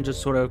timeline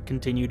just sort of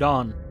continued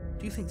on.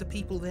 Do you think the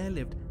people there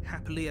lived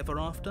happily ever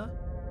after?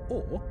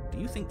 Or do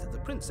you think that the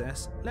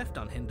princess, left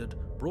unhindered,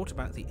 brought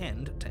about the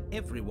end to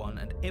everyone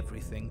and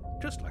everything,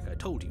 just like I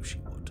told you she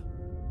would?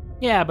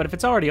 Yeah, but if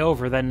it's already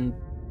over, then...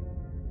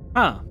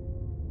 Huh.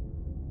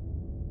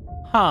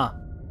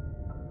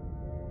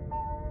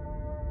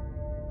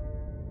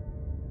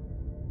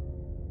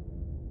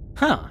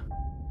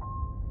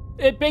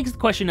 It begs the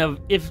question of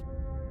if...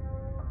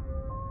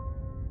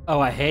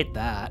 Oh, I hate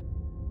that.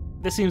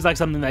 This seems like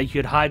something that you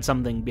could hide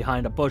something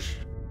behind a bush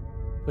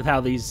with how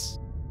these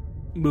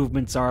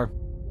movements are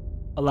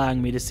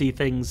allowing me to see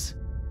things.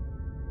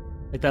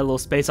 Like that little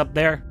space up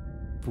there.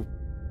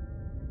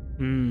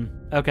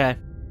 Okay.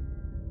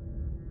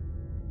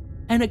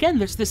 And again,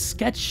 there's this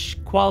sketch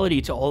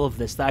quality to all of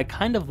this that I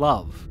kind of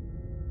love.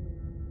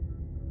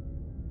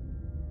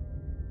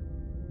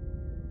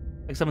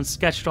 Like someone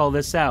sketched all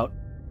this out.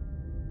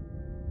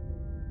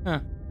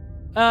 Huh.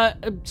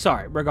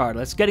 Sorry,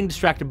 regardless. Getting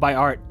distracted by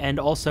art and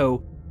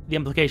also the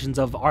implications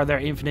of are there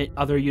infinite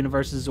other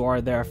universes or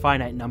are there a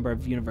finite number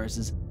of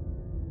universes?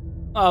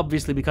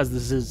 Obviously, because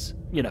this is,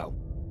 you know,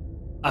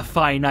 a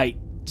finite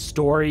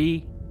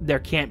story, there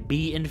can't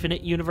be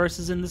infinite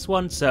universes in this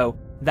one, so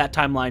that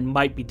timeline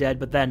might be dead,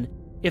 but then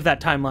if that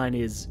timeline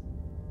is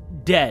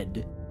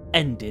dead,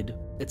 ended,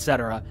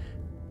 etc.,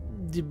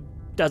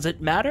 does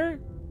it matter?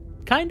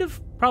 Kind of?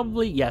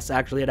 Probably. Yes,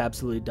 actually, it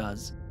absolutely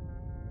does.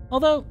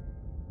 Although,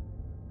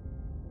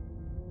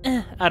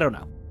 I don't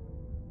know.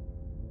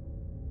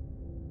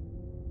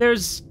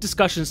 There's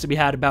discussions to be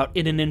had about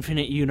in an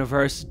infinite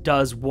universe,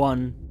 does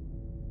one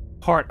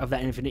part of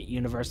that infinite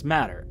universe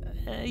matter?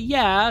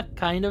 Yeah,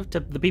 kind of,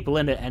 to the people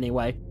in it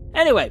anyway.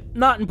 Anyway,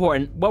 not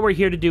important. What we're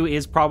here to do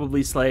is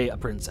probably slay a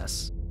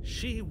princess.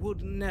 She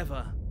would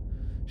never.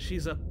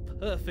 She's a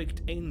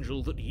perfect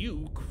angel that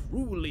you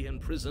cruelly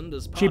imprisoned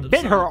as part She of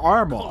bit some her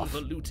arm off.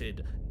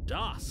 convoluted,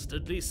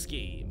 dastardly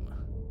scheme.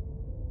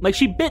 Like,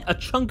 she bit a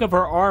chunk of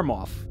her arm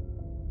off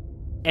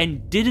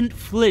and didn't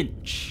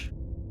flinch.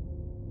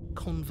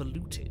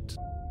 Convoluted?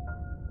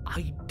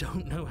 I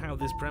don't know how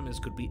this premise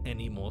could be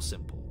any more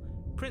simple.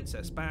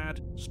 Princess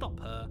bad, stop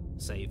her,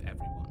 save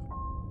everyone.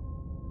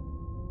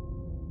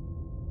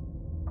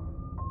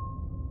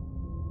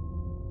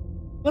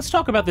 Let's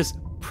talk about this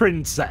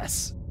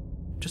princess.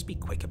 Just be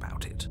quick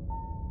about it.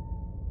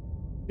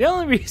 The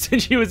only reason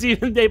she was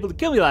even able to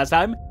kill me last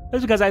time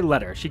was because I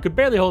let her. She could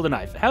barely hold a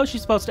knife. How is she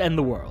supposed to end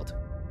the world?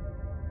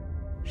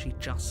 She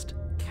just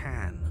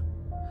can.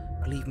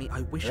 Believe me,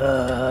 I wish I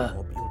could tell you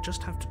more, but you'll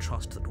just have to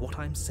trust that what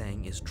I'm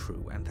saying is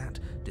true, and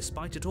that,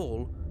 despite it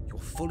all, you're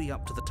fully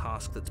up to the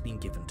task that's been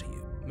given to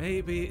you.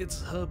 Maybe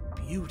it's her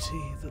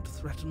beauty that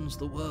threatens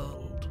the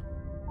world.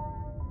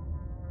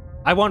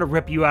 I want to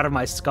rip you out of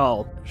my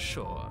skull.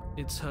 Sure,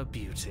 it's her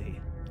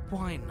beauty.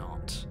 Why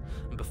not?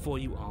 And before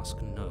you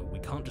ask, no, we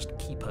can't just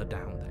keep her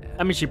down there.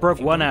 I mean, she broke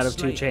If you one don't out of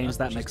two slay chains, her,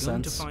 that makes she's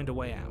going sense. to find a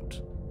way out.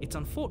 It's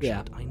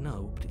unfortunate, I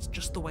know, but it's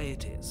just the way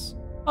it is.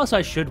 Also,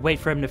 I should wait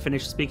for him to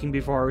finish speaking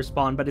before I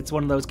respond, but it's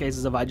one of those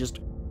cases of I just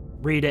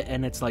read it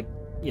and it's like,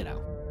 you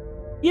know.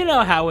 You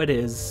know how it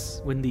is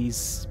when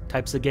these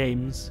types of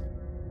games.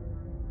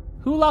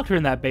 Who locked her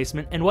in that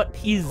basement, and what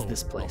is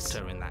this place?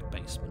 Locked her in that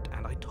basement,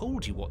 and I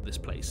told you what this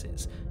place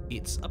is.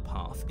 It's a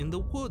path in the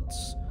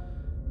woods.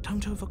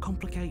 Don't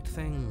overcomplicate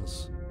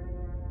things.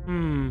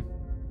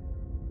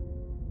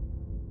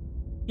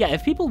 Yeah,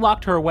 if people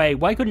locked her away,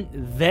 why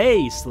couldn't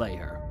they slay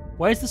her?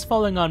 Why is this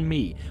falling on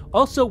me?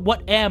 Also,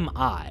 what am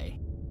I?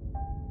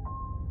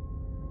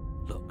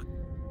 Look,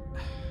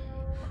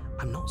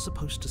 I'm not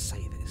supposed to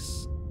say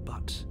this,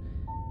 but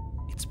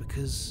it's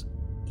because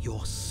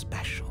you're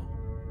special.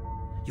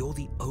 You're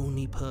the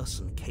only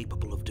person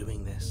capable of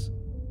doing this.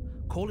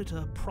 Call it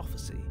a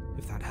prophecy,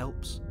 if that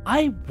helps.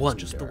 I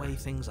wonder. It's just the way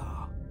things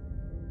are.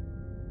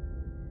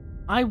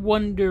 I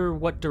wonder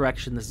what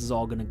direction this is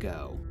all gonna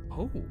go.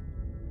 Oh,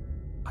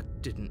 I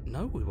didn't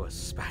know we were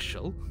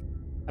special.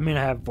 I mean,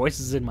 I have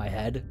voices in my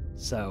head,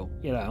 so,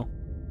 you know.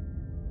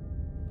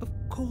 Of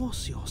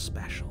course you're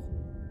special.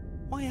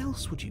 Why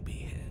else would you be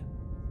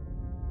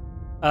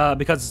here?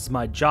 Because it's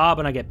my job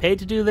and I get paid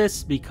to do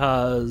this,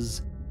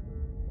 because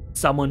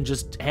someone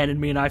just handed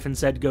me a knife and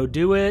said go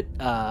do it,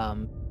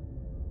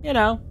 you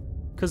know,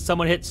 because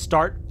someone hit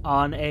start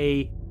on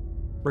a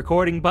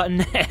recording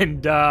button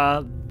and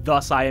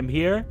thus I am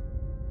here.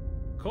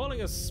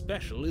 Calling us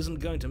special isn't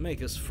going to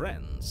make us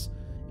friends,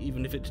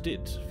 even if it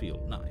did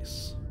feel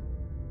nice.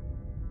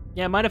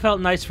 Yeah, it might have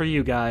felt nice for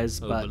you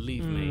guys, Oh, but...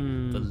 believe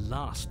me, the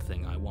last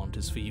thing I want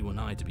is for you and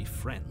I to be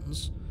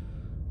friends.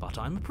 But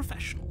I'm a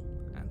professional,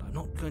 and I'm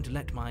not going to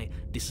let my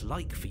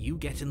dislike for you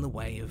get in the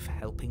way of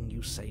helping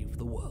you save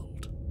the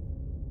world.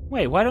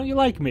 Wait, why don't you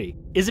like me?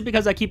 Is it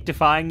because I keep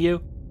defying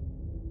you?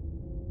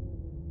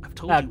 I've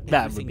told you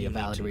That everything would be you a need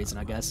valid to reason,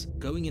 know. I guess.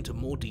 Going into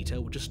more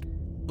detail would just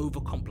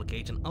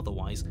overcomplicate an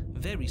otherwise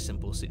very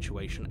simple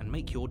situation and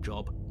make your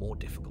job more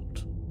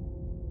difficult.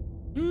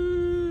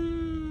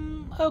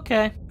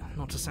 Okay.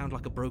 Not to sound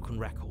like a broken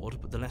record,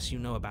 but the less you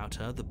know about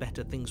her, the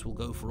better things will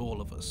go for all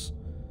of us.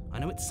 I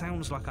know it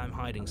sounds like I'm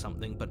hiding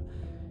something, but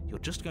you're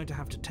just going to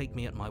have to take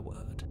me at my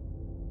word.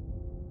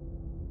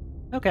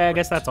 Okay, I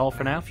guess that's all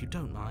for now. If you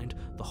don't mind,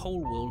 the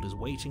whole world is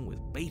waiting with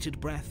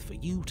bated breath for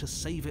you to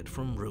save it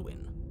from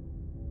ruin.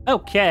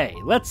 Okay,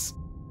 let's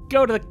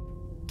go to the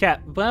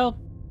well...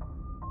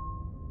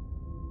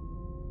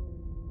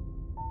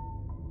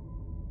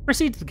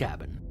 Proceed to the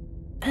cabin.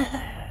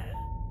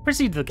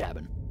 Proceed to the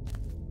cabin.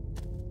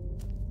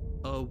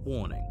 A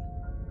warning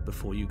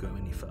before you go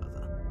any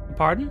further.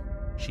 Pardon?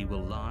 She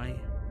will lie,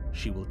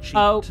 she will cheat.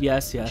 Oh,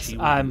 yes, and yes, she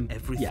will I'm... do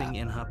everything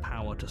yeah. in her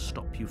power to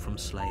stop you from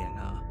slaying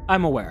her.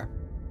 I'm aware.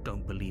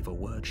 Don't believe a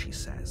word she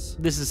says.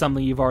 This is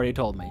something you've already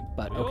told me,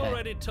 but We okay.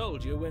 already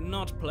told you we're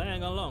not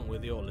playing along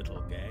with your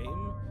little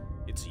game.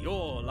 It's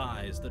your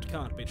lies that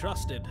can't be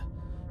trusted.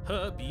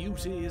 Her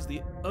beauty is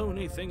the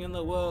only thing in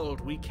the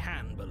world we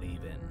can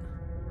believe in.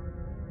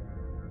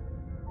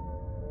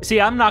 See,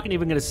 I'm not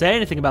even going to say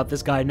anything about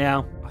this guy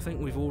now. I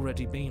think we've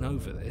already been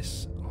over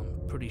this.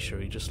 I'm pretty sure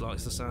he just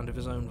likes the sound of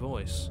his own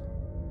voice.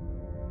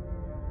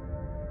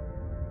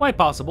 Quite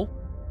possible.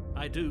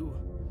 I do,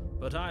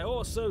 but I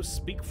also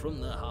speak from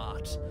the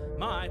heart.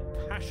 My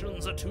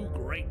passions are too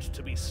great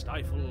to be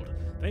stifled.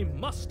 They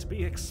must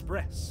be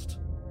expressed.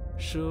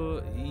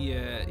 Sure,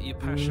 yeah, your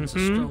passions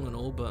are strong and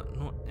all, but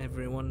not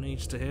everyone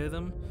needs to hear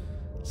them.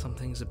 Some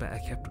things are better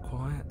kept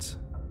quiet.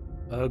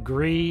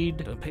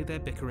 Agreed. Don't pay their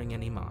bickering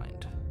any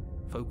mind.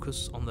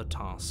 Focus on the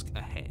task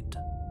ahead.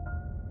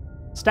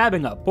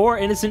 Stabbing a poor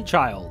innocent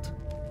child.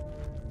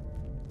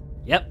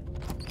 Yep.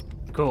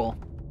 Cool.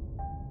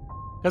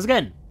 Because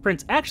again,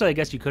 Prince. Actually, I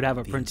guess you could have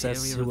a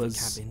princess who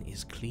was. The cabin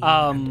is clean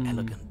and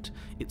elegant.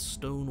 Its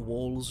stone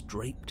walls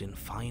draped in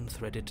fine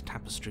threaded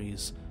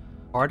tapestries.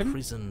 Pardon? A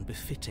prison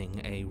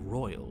befitting a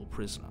royal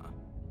prisoner.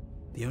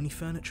 The only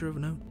furniture of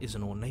note is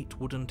an ornate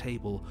wooden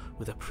table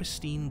with a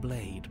pristine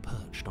blade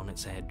perched on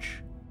its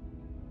edge.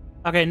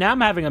 Okay, now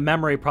I'm having a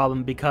memory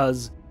problem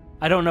because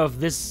I don't know if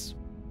this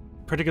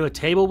particular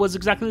table was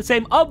exactly the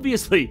same.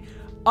 Obviously!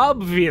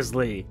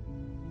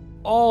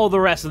 All the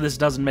rest of this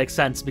doesn't make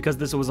sense because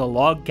this was a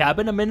log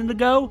cabin a minute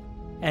ago,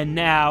 and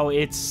now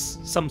it's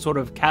some sort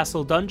of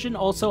castle dungeon,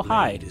 also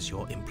high. The blade is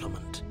your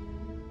implement.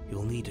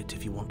 You'll need it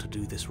if you want to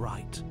do this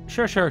right.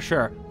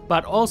 Sure.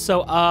 But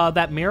also,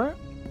 that mirror?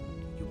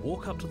 You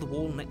walk up to the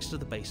wall next to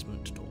the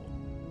basement door.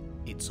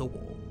 It's a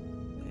wall.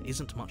 There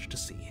isn't much to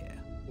see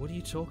here. What are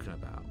you talking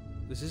about?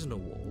 This isn't a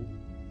wall.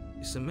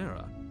 It's a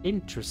mirror.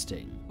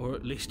 Interesting. Or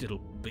at least it'll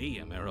be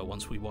a mirror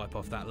once we wipe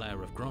off that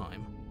layer of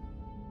grime.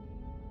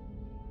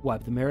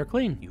 Wipe the mirror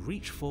clean. You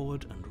reach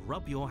forward and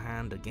rub your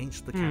hand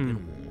against the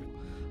cabin wall.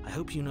 I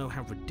hope you know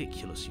how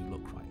ridiculous you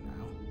look right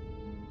now.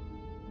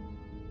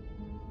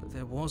 But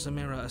there was a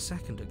mirror a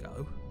second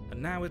ago,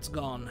 and now it's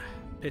gone.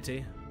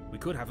 Pity. We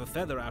could have a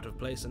feather out of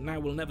place, and now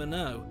we'll never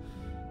know.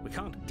 We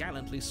can't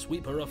gallantly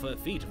sweep her off her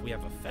feet if we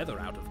have a feather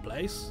out of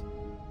place.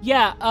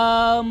 Yeah,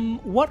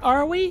 what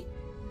are we?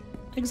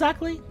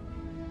 Exactly?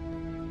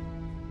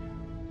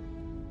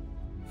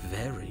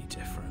 Very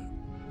different.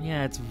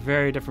 Yeah, it's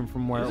very different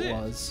from where Is it it?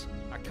 was.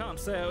 I can't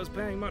say I was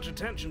paying much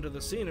attention to the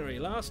scenery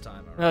last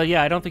time around. Well,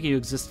 yeah, I don't think you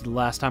existed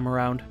last time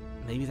around.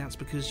 Maybe that's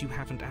because you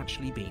haven't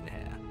actually been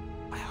here.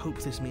 I hope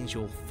this means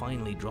you'll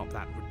finally drop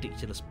that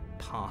ridiculous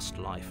past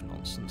life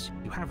nonsense.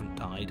 You haven't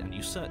died, and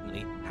you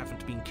certainly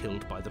haven't been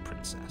killed by the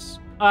princess.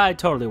 I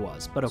totally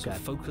was, but okay. So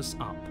focus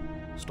up.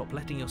 Stop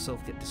letting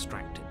yourself get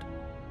distracted.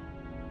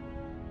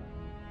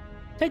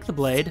 Take the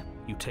blade.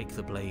 You take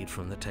the blade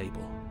from the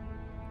table.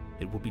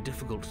 It would be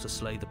difficult to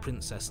slay the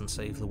princess and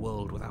save the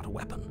world without a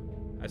weapon.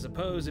 I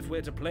suppose if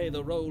we're to play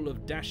the role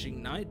of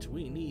dashing knight,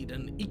 we need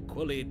an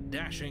equally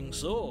dashing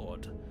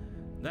sword.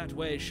 That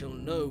way she'll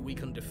know we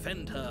can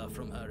defend her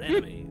from her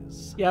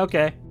enemies. Yeah,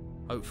 okay.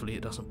 Hopefully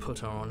it doesn't put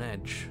her on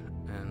edge,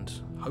 and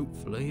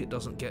hopefully it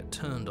doesn't get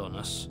turned on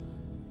us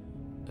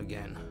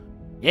again.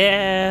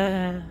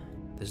 Yeah.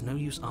 There's no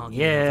use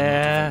arguing over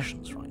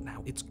motivations right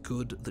now. It's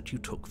good that you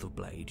took the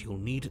blade. You'll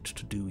need it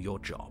to do your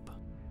job.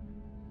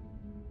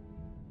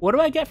 What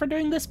do I get for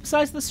doing this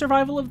besides the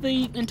survival of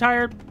the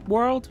entire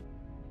world?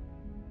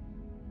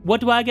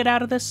 What do I get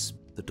out of this?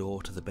 The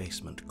door to the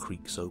basement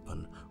creaks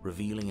open,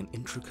 revealing an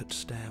intricate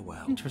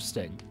stairwell.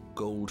 Interesting.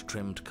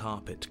 Gold-trimmed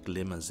carpet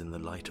glimmers in the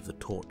light of the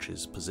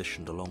torches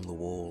positioned along the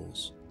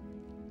walls.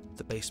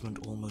 The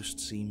basement almost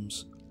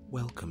seems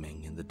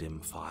welcoming in the dim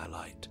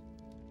firelight.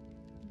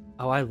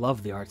 Oh, I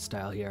love the art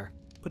style here.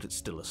 But it's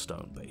still a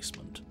stone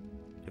basement.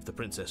 If the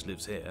princess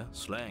lives here,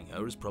 slaying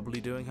her is probably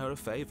doing her a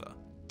favor.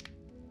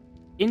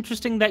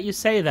 Interesting that you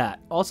say that.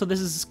 Also,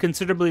 this is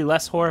considerably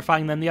less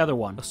horrifying than the other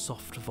one. A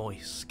soft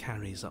voice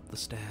carries up the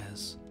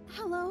stairs.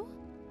 Hello?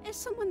 Is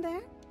someone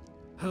there?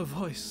 Her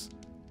voice.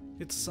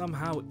 It's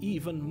somehow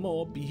even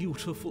more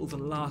beautiful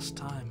than last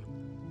time.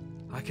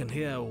 I can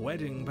hear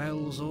wedding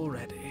bells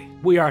already.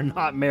 We are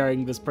not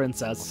marrying this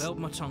princess. I've held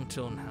my tongue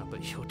till now,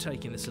 but you're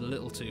taking this a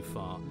little too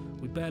far.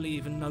 We barely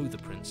even know the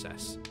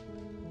princess.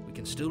 We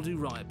can still do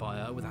right by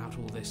her without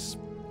all this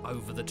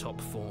over-the-top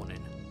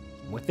fawning.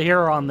 With the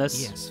hero on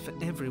this. Yes, for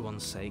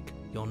everyone's sake,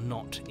 you're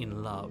not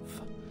in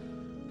love.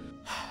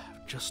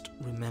 Just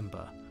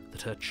remember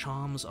that her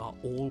charms are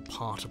all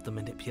part of the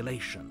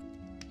manipulation.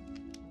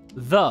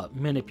 The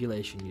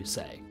manipulation, you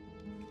say?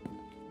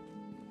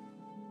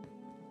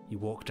 You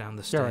walk down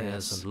the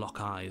Curious. stairs and lock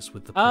eyes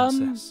with the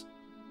princess.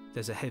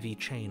 There's a heavy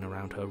chain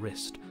around her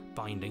wrist,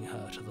 binding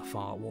her to the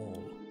far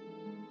wall.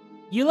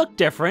 You look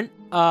different.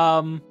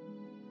 My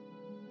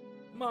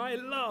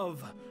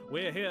love,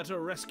 we're here to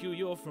rescue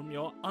you from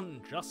your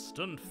unjust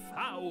and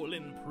foul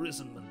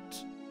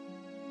imprisonment.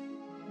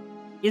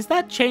 Is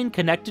that chain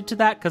connected to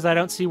that? Because I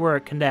don't see where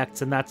it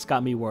connects, and that's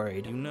got me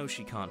worried. You know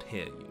she can't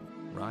hear you,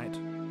 right?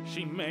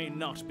 She may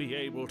not be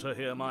able to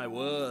hear my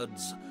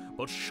words,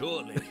 but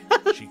surely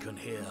she can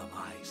hear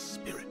my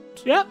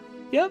spirit. Yep.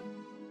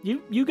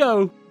 You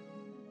go.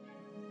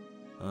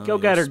 Go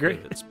get her,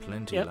 Grit. It's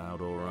plenty Yep.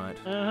 loud, all right.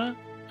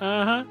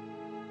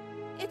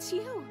 It's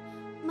you,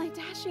 my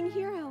dashing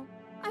hero.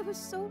 I was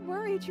so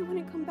worried you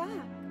wouldn't come back.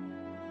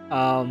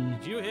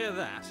 Did you hear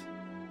that?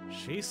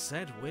 She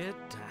said we're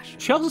dashing.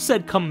 She also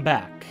said come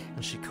back.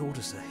 And she called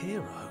us a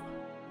hero.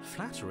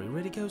 Flattery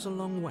really goes a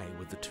long way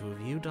with the two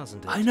of you,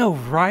 doesn't it? I know,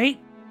 right?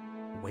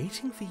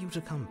 Waiting for you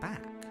to come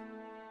back.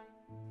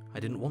 I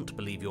didn't want to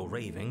believe your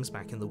ravings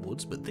back in the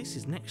woods, but this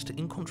is next to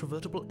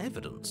incontrovertible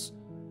evidence.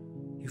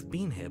 You've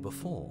been here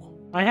before.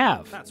 I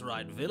have. That's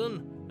right,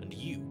 villain. And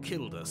you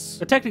killed us.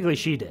 But technically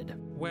she did.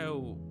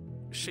 Well,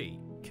 she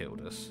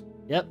killed us.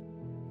 Yep.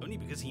 Only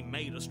because he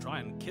made us try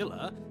and kill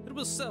her. It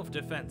was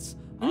self-defense.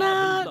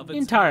 Not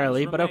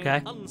entirely, but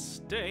okay.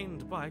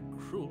 Unstained by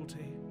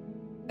cruelty.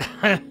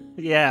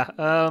 Yeah,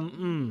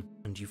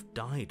 And you've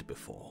died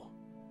before.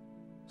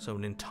 So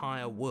an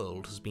entire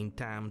world has been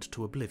damned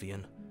to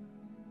oblivion.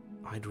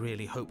 I'd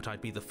really hoped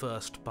I'd be the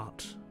first,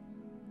 but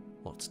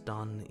what's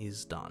done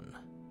is done.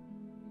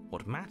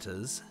 What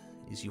matters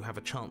is you have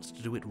a chance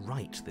to do it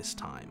right this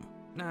time.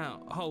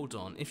 Now, hold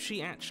on. If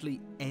she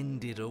actually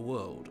ended a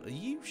world, are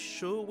you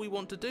sure we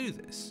want to do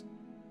this?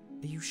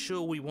 Are you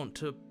sure we want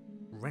to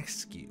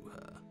rescue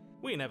her?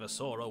 We never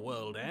saw a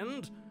world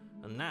end,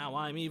 and now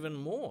I'm even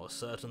more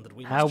certain that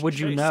we How must would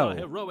you chase know? our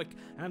heroic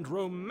and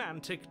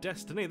romantic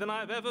destiny than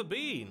I've ever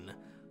been.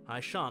 I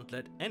shan't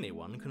let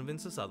anyone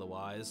convince us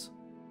otherwise.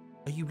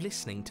 Are you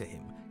listening to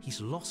him?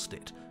 He's lost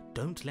it.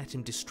 Don't let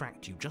him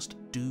distract you. Just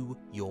do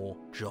your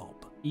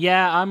job.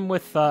 yeah, I'm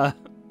with, the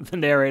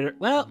narrator.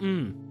 Well,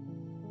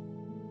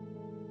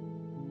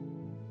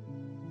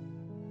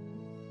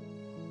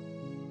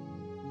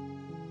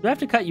 Do I have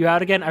to cut you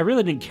out again? I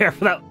really didn't care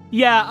for that.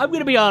 Yeah, I'm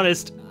gonna be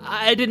honest.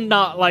 I did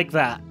not like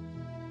that.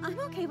 I'm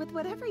okay with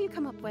whatever you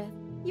come up with.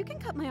 You can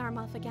cut my arm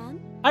off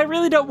again. I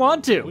really don't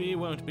want to. We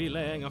won't be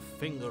laying a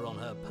finger on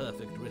her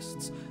perfect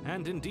wrists,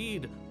 and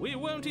indeed, we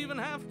won't even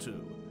have to.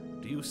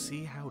 Do you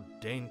see how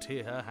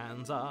dainty her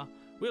hands are?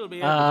 We'll be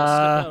able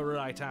to slip her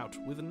right out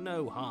with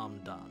no harm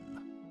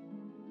done.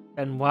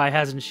 And why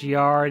hasn't she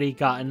already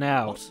gotten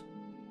out? What?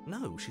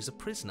 No, she's a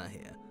prisoner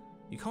here.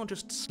 You can't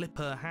just slip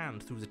her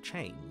hand through the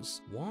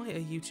chains. Why are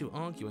you two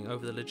arguing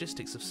over the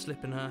logistics of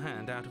slipping her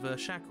hand out of her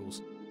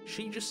shackles?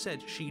 She just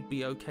said she'd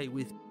be okay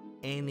with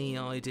any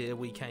idea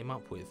we came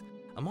up with.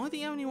 Am I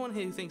the only one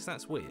here who thinks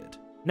that's weird?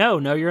 No,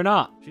 you're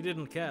not. She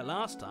didn't care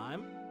last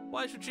time.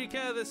 Why should she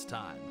care this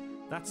time?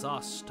 That's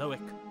our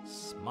stoic,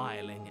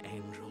 smiling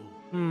angel.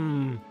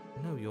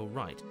 No, you're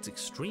right. It's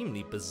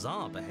extremely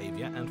bizarre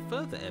behaviour and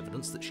further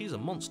evidence that she's a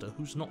monster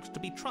who's not to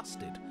be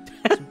trusted.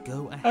 So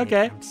go ahead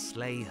Okay. and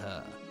slay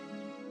her.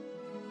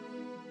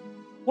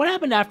 What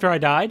happened after I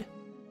died?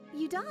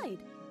 You died,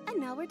 and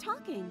now we're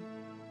talking.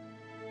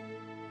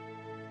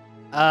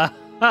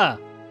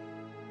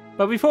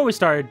 But before we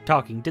started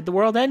talking, did the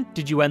world end?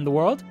 Did you end the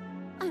world?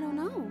 I don't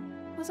know.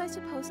 Was I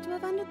supposed to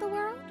have ended the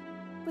world?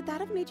 Would that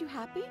have made you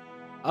happy?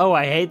 Oh,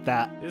 I hate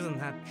that. Isn't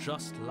that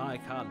just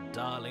like our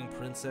darling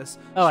princess?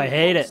 Oh, I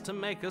hate She wants it. to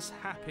make us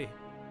happy.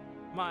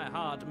 My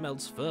heart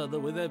melts further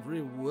with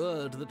every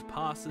word that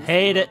passes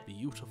Hate through it. her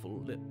beautiful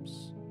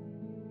lips.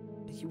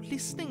 Are you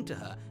listening to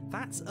her?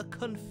 That's a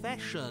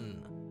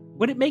confession.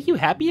 Would it make you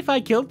happy if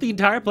I killed the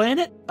entire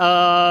planet?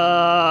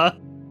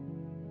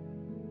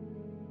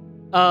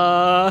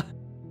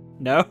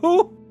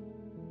 No?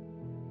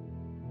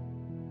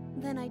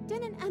 Then I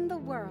didn't end the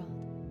world.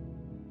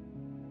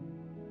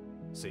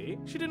 See?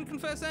 She didn't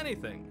confess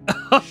anything.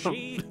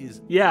 She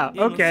is Yeah,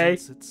 okay.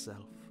 innocence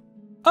itself.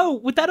 Oh,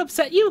 would that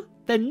upset you?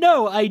 Then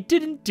no, I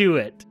didn't do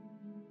it.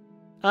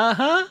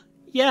 Uh-huh.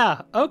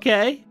 Yeah,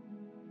 okay.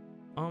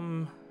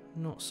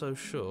 Not so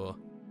sure.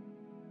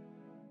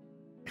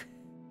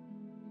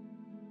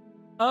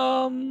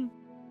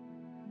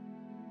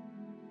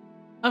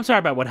 I'm sorry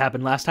about what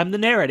happened last time. The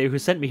narrator who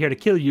sent me here to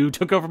kill you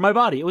took over my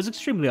body. It was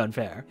extremely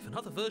unfair. If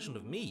another version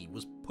of me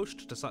was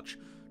pushed to such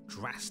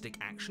drastic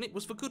action, it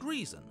was for good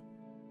reason.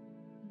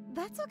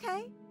 That's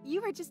okay.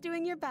 You were just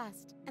doing your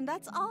best, and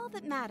that's all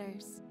that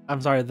matters.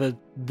 I'm sorry,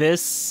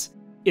 this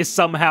is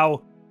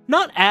somehow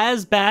not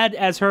as bad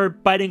as her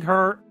biting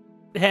her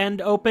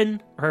hand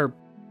open, her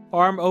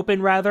arm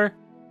open, rather.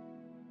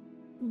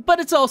 But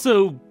it's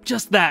also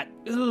just that.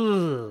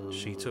 Ugh.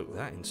 She took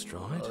that in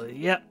stride.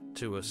 Yep.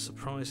 To a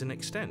surprising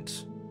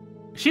extent.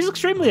 She's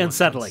extremely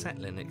unsettling.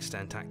 Unsettling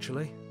extent,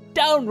 actually.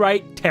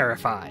 Downright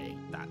terrifying.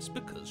 That's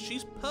because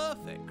she's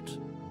perfect.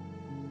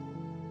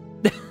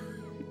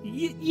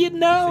 You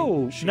know,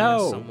 Think she no.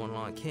 has someone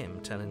like him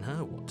telling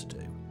her what to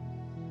do.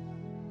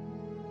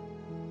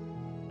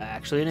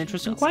 Actually, an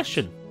interesting doesn't.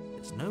 question.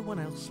 There's no one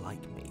else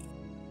like me.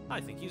 I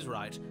think he's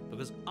right,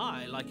 because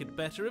I like it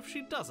better if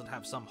she doesn't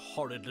have some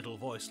horrid little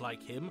voice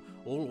like him,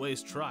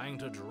 always trying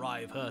to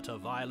drive her to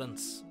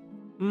violence.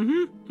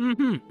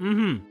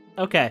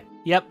 Okay,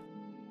 yep.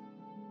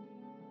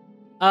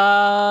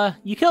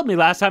 You killed me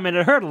last time and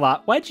it hurt a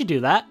lot. Why'd you do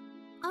that?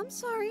 I'm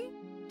sorry.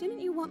 Didn't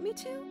you want me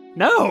to?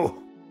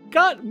 No!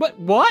 God,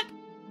 what?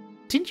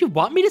 Didn't you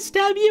want me to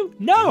stab you?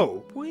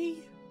 No!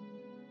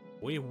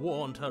 We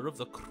warned her of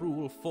the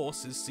cruel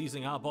forces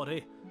seizing our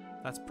body.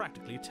 That's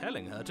practically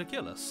telling her to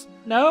kill us.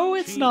 No,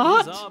 it's She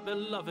not. is our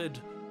beloved,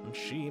 and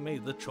she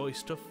made the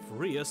choice to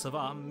free us of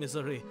our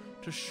misery,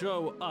 to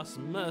show us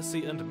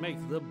mercy and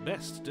make the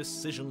best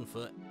decision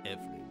for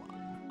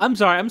everyone. I'm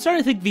starting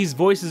to think these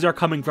voices are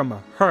coming from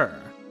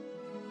her.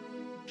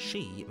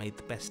 She made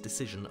the best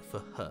decision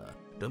for her.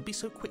 Don't be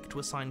so quick to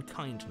assign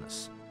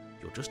kindness.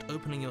 You're just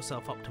opening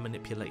yourself up to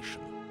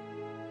manipulation.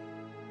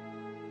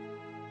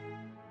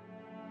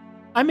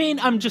 I mean,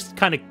 I'm just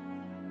kind of...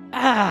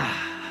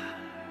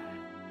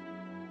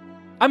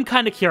 I'm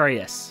kind of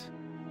curious.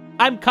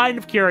 I'm kind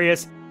of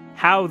curious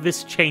how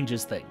this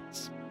changes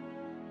things.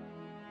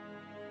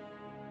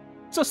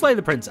 So slay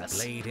the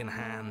princess. Blade in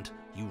hand,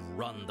 you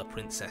run the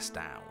princess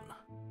down.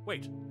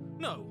 Wait,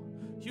 no!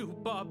 You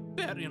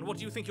barbarian, what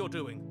do you think you're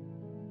doing?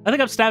 I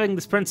think I'm stabbing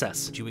this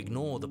princess. But you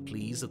ignore the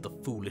pleas of the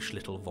foolish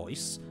little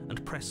voice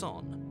and press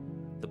on.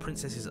 The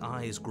princess's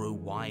eyes grow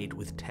wide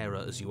with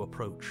terror as you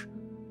approach,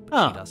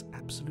 but she does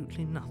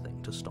absolutely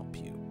nothing to stop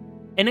you.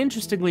 And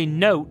interestingly,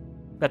 note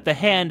that the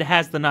hand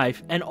has the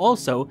knife, and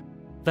also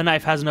the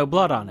knife has no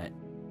blood on it.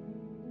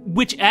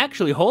 Which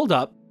actually, hold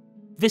up,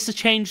 this has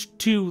changed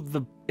to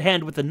the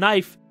hand with the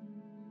knife.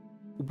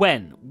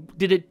 When?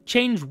 Did it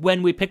change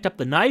when we picked up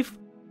the knife?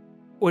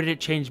 Or did it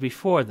change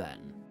before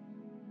then?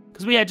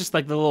 Because we had just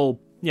like the little,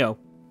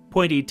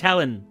 pointy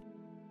talon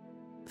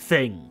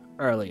thing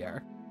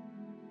earlier.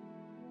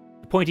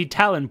 The pointy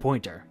talon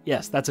pointer.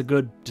 Yes, that's a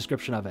good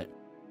description of it.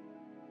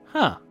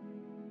 Huh.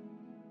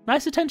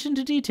 Nice attention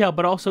to detail,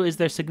 but also is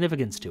there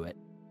significance to it?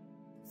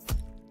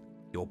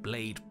 Your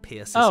blade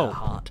pierces her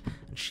heart,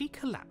 and she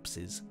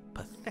collapses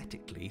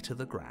pathetically to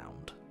the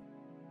ground.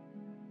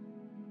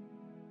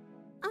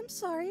 I'm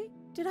sorry.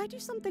 Did I do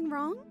something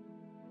wrong?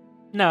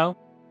 No.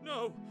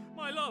 No,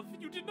 my love,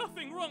 you did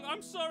nothing wrong.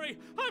 I'm sorry,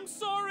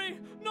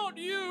 not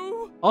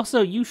you.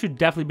 Also, you should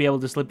definitely be able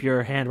to slip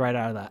your hand right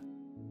out of that.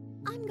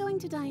 I'm going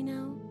to die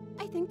now.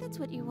 I think that's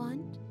what you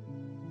want.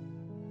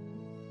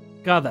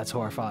 God, that's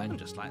horrifying. And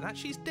just like that,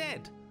 she's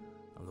dead.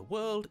 And the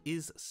world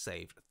is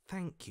saved.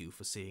 Thank you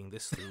for seeing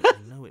this through.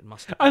 I know it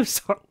must have been I'm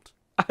sorry.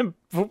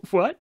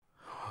 What?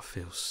 Oh, I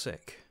feel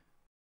sick.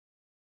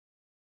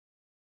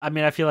 I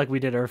mean, I feel like we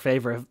did her a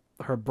favor if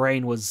her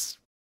brain was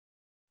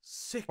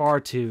sick. Far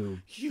too...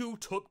 You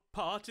took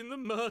part in the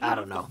murder. I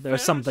don't know.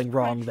 There's something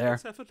wrong there.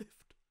 Ever lived.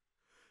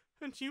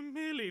 And you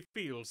merely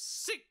feel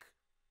sick.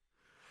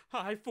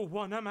 I, for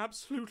one, am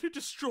absolutely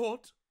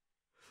distraught,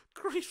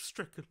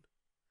 grief-stricken,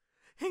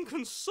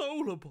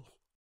 inconsolable.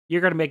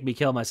 You're gonna make me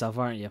kill myself,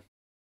 aren't you?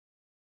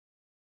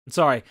 I'm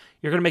sorry,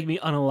 you're gonna make me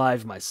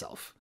unalive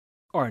myself,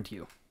 aren't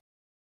you?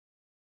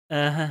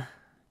 Uh-huh.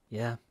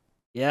 Yeah.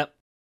 Yep.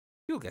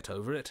 You'll get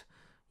over it.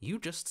 You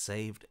just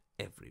saved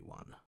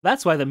everyone.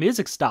 That's why the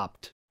music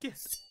stopped.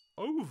 Get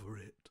over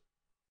it?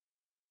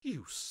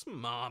 You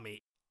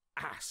smarmy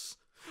ass.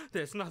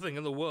 There's nothing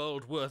in the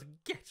world worth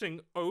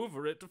getting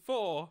over it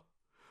for.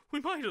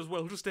 We might as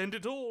well just end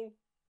it all.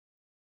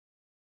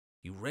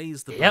 You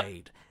raise the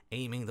blade,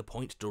 aiming the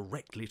point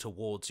directly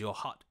towards your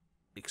heart.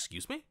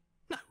 Excuse me?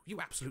 No,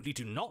 you absolutely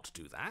do not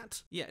do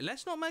that. Yeah,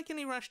 let's not make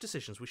any rash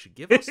decisions. We should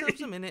give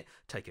ourselves a minute,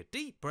 take a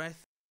deep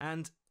breath,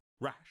 and...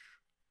 Rash.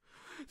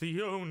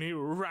 The only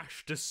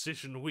rash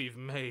decision we've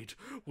made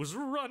was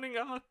running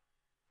our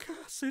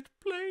cursed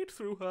blade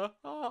through her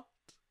heart.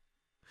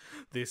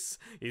 This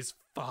is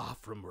far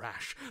from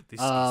rash.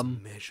 This is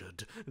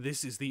measured.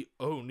 This is the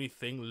only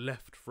thing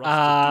left for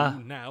us to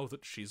do now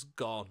that she's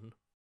gone.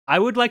 I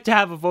would like to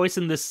have a voice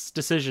in this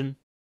decision.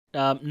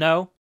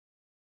 No.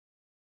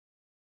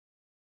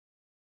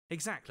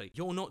 Exactly.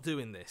 You're not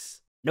doing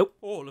this. Nope.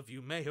 All of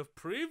you may have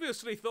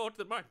previously thought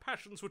that my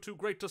passions were too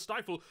great to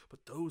stifle,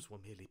 but those were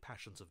merely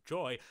passions of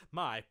joy.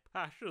 My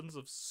passions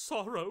of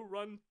sorrow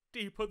run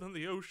deeper than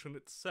the ocean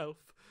itself,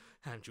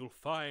 and you'll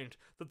find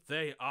that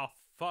they are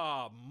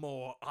far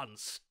more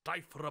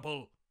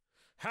unstiflable.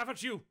 Have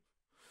it you!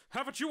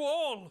 Have it you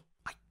all!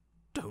 I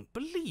don't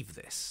believe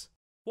this.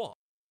 What?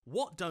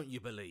 What don't you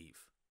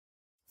believe?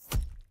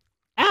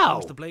 Ow!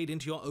 Plunge the blade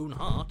into your own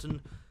heart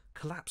and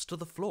collapse to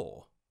the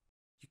floor.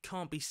 You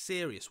can't be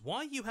serious. Why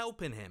are you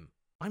helping him?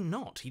 I'm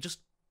not. He just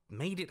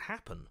made it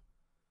happen.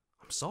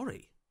 I'm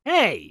sorry.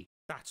 Hey!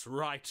 That's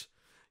right.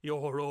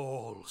 You're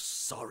all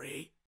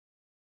sorry.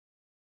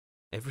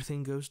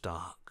 Everything goes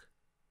dark,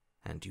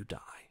 and you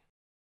die.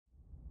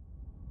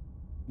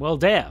 Well,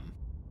 damn.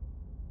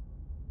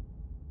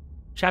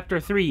 Chapter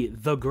 3,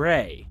 The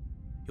Grey.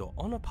 You're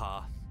on a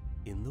path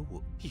in the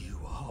woods. You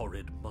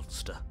horrid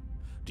monster.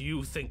 Do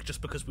you think just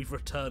because we've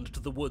returned to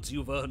the woods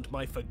you've earned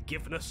my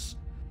forgiveness?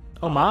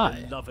 Oh my.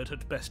 Our beloved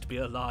had best be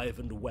alive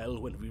and well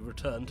when we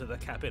return to the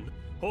cabin,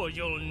 or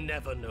you'll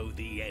never know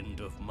the end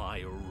of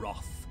my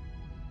wrath.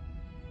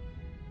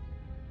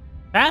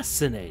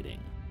 Fascinating.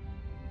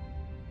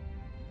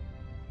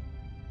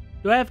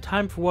 Do I have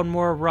time for one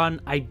more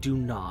run? I do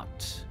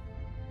not.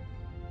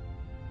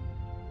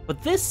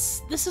 But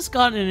this has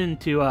gotten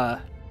into,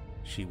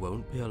 She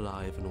won't be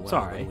alive and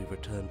well when we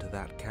return to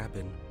that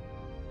cabin,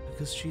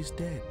 because she's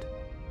dead.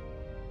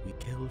 We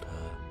killed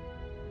her.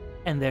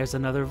 And there's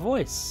another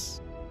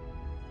voice.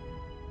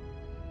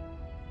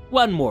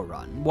 One more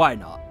run, why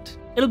not?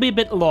 It'll be a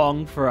bit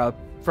long for a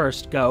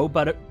first go,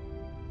 but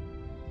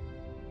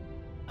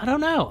I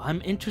don't know.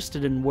 I'm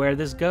interested in where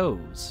this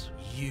goes.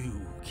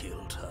 You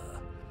killed her,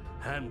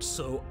 and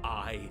so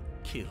I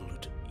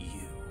killed you.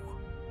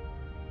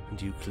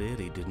 And you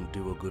clearly didn't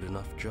do a good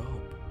enough job.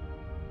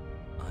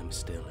 I'm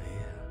still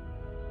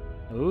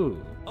here.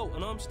 Ooh. Oh,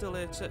 and I'm still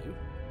here too.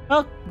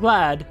 Oh,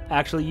 glad.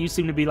 Actually, you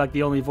seem to be like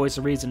the only voice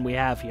of reason we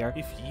have here.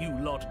 If you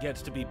lot get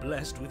to be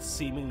blessed with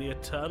seemingly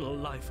eternal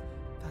life,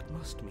 that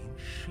must mean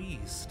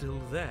she's still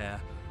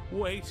there,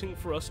 waiting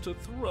for us to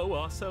throw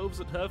ourselves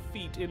at her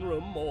feet in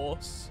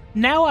remorse.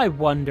 Now I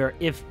wonder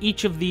if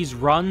each of these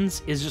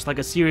runs is just like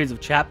a series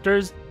of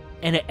chapters,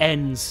 and it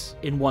ends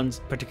in one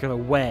particular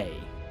way.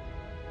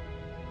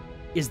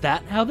 Is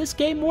that how this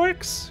game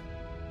works?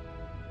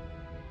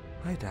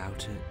 I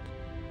doubt it.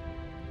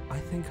 I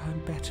think I'm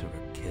better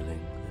at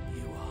killing than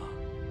you are.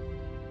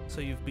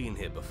 So you've been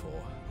here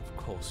before. Of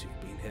course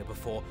you've been here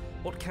before.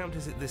 What count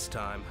is it this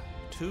time?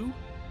 2?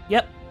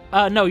 Yep.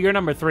 No, you're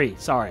number 3.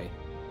 Sorry.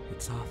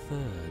 It's our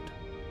 3rd.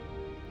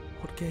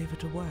 What gave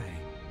it away?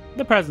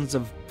 The presence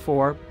of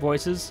 4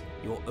 voices.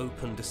 Your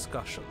open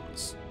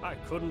discussions. I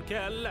couldn't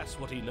care less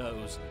what he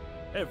knows.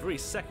 Every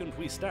second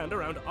we stand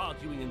around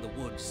arguing in the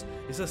woods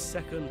is a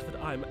second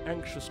that I'm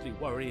anxiously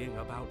worrying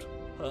about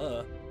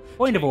her.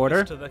 Point of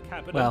order. Take us to the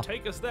cabin Well. and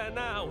take us there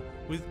now.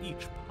 With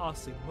each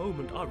passing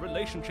moment, our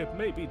relationship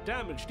may be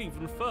damaged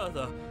even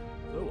further,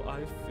 though I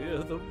fear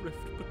the rift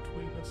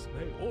between us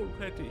may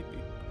already be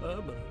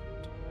permanent.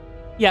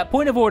 Yeah,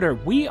 point of order.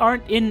 We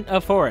aren't in a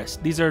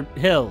forest. These are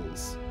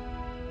hills.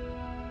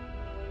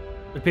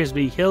 It appears to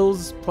be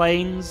hills,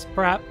 plains,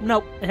 perhaps.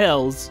 Nope,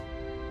 hills.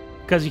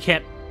 Because you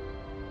can't...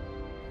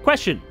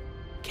 Question.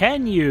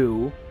 Can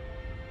you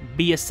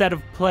be a set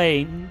of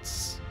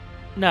plains?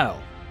 No.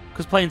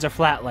 Because plains are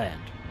flat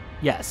land.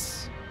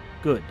 Yes.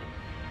 Good.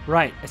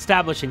 Right,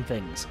 establishing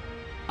things.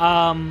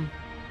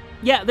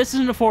 Yeah, this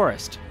isn't a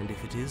forest. And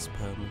if it is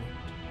permanent,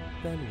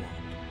 then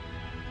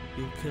what?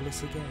 You'll kill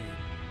us again.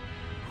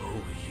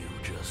 Oh, you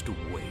just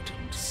wait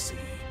and see.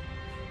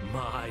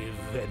 My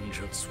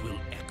vengeance will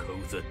echo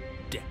the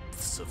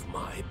depths of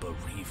my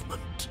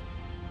bereavement.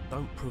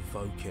 Don't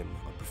provoke him.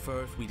 I'd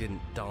prefer if we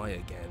didn't die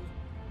again.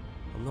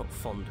 I'm not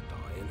fond of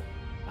dying.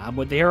 I'm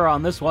with the hero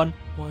on this one.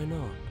 Why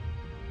not?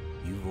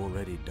 You've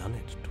already done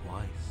it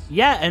twice.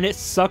 Yeah, and it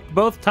sucked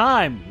both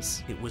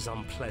times. It was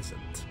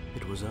unpleasant.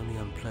 It was only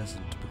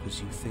unpleasant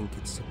because you think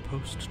it's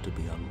supposed to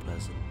be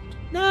unpleasant.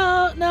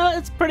 No,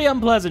 it's pretty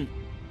unpleasant.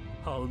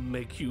 I'll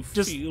make you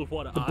Just feel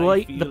what the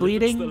I feel the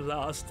bleeding? if it's the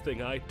last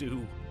thing I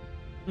do.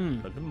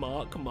 And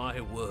mark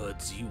my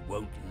words, you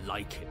won't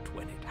like it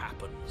when it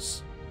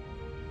happens.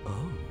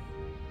 Oh,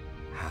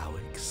 how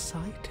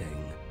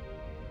exciting.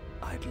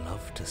 I'd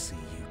love to see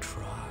you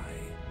try.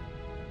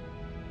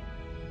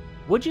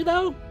 Would you,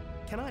 though?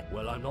 Can I?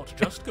 Well, I'm not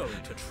just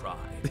going to try.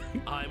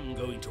 I'm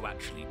going to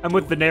actually I'm do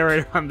with the it.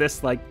 narrator on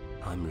this, like...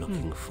 I'm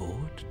looking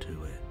forward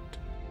to it.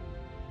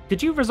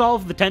 Did you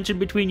resolve the tension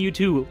between you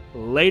two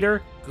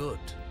later? Good.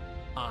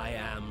 I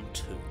am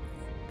too.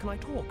 Can I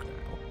talk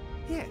now?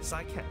 Yes,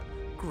 I can.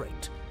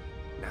 Great.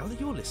 Now that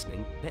you're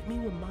listening, let me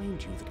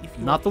remind you that if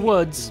you Not are the here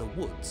woods. in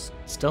the woods,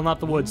 Still not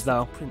the means woods, that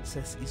though. the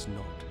princess is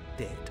not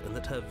dead, and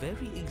that her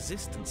very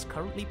existence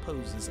currently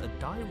poses a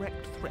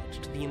direct threat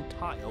to the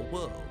entire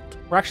world.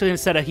 We're actually in a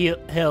set of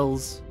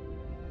hills.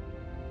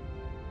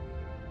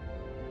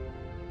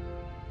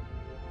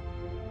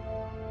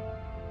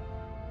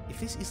 If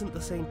this isn't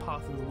the same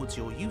path in the woods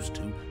you're used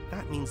to,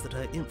 that means that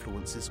her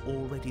influence is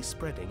already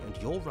spreading and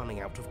you're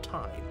running out of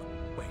time.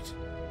 Wait.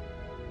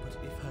 But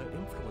if her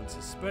influence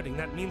is spreading,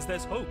 that means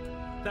there's hope.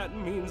 That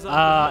means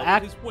our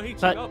world is waiting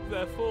but up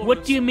there for what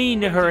us, do you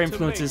mean her ready to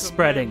influence make is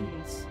spreading?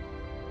 amends.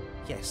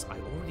 Yes, I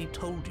already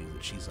told you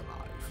that she's alive.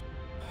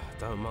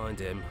 Don't mind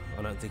him.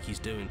 I don't think he's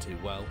doing too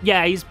well.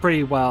 Yeah, he's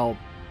pretty well...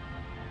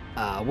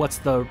 what's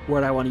the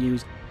word I want to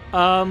use?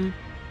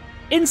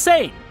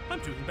 Insane! I'm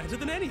doing better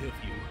than any of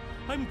you.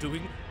 I'm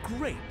doing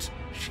great.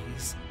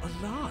 She's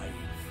alive.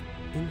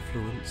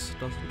 Influence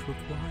doesn't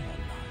require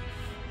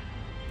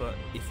life. But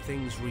if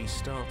things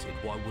restarted,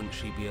 why wouldn't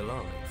she be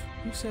alive?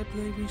 Who said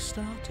they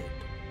restarted?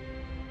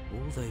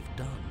 All they've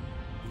done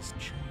is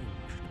changed.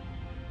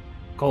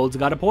 Cold's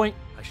got a point.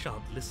 I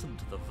shan't listen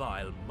to the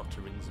vile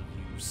mutterings of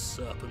you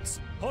serpents.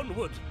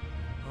 Onward!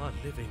 Our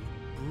living,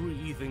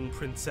 breathing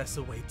princess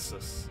awaits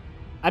us.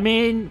 I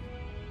mean,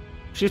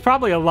 she's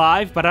probably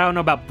alive, but I don't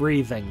know about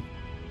breathing.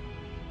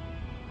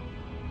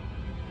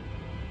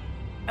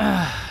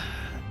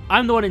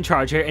 I'm the one in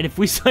charge here, and if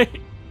we say...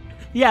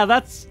 yeah,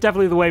 that's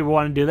definitely the way we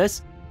want to do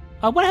this.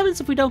 What happens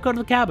if we don't go to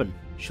the cabin?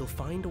 She'll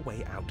find a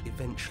way out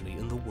eventually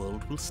and the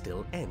world will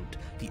still end.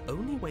 The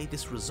only way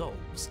this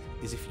resolves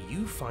is if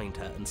you find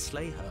her and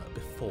slay her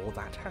before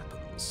that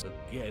happens.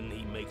 Again,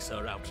 he makes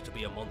her out to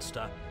be a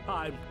monster.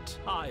 I'm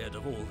tired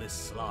of all this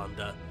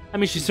slander. I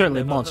mean, she's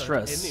certainly never hurt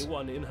monstrous.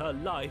 anyone in her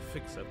life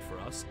except for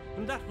us,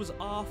 and that was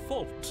our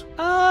fault.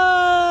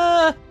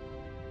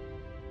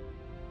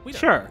 We don't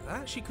Sure. know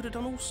that. She could have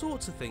done all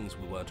sorts of things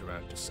we weren't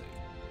around to see.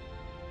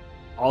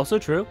 Also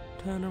true.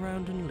 Turn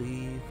around and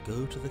leave,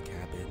 go to the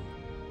cabin.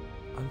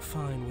 I'm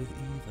fine with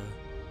either.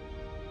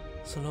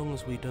 So long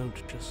as we don't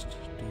just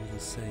do the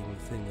same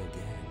thing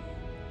again.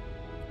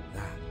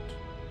 That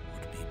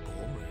would be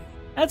boring.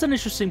 That's an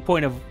interesting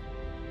point of...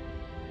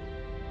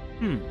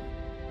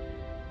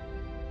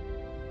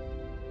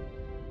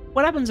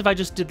 What happens if I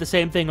just did the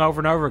same thing over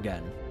and over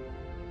again?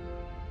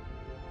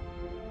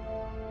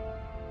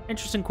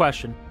 Interesting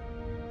question.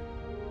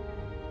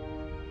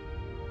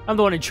 I'm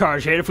the one in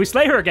charge here. If we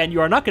slay her again,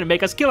 you are not going to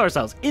make us kill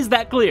ourselves. Is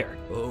that clear?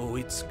 Oh,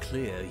 it's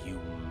clear, you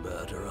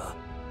murderer.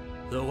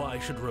 Though I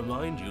should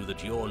remind you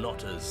that you're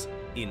not as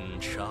in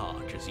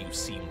charge as you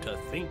seem to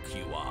think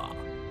you are.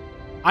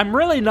 I'm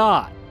really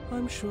not.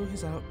 I'm sure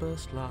his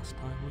outburst last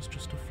time was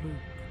just a fluke.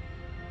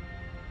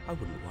 I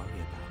wouldn't worry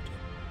about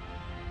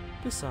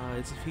it.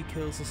 Besides, if he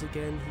kills us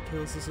again, he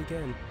kills us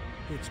again.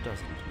 It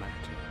doesn't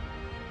matter.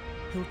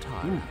 He'll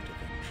tire out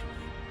eventually.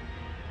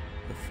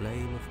 The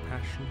flame of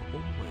passion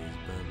always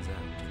burns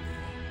out in the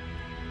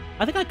end.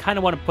 I think I kind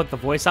of want to put the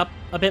voice up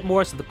a bit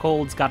more so the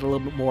cold's got a little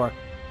bit more,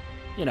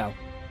 you know,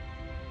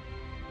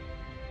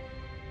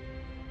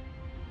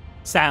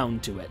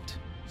 sound to it.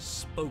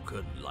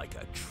 Spoken like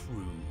a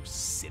true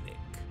cynic.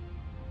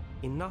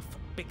 Enough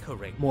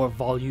bickering. More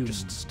volume.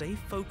 Just stay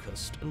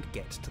focused and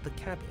get to the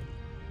cabin.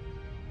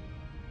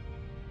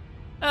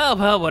 Oh,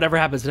 well, whatever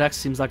happens next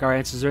seems like our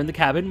answers are in the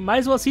cabin. Might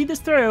as well see this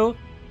through.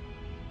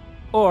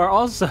 Or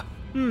also,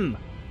 you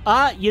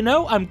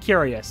know, I'm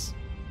curious.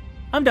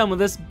 I'm done with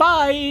this.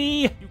 Bye!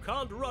 You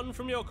can't run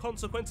from your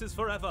consequences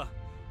forever.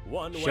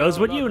 One way Shows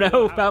or what you another, know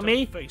you'll have about to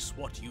me. Face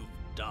what you've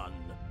done.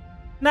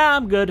 Nah,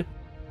 I'm good.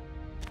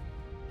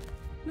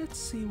 Let's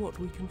see what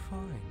we can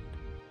find.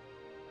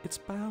 It's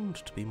bound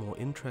to be more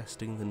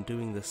interesting than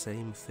doing the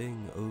same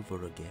thing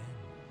over again.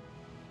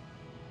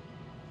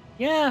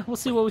 Yeah, we'll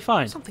see what we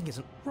find. Something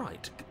isn't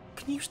right.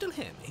 Can you still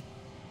hear me?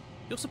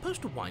 You're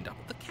supposed to wind up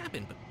at the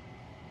cabin, but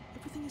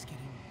everything is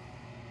getting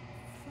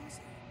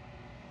fuzzy.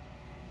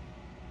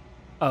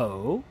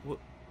 Oh?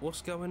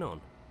 What's going on?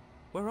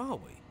 Where are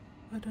we?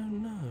 I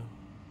don't know.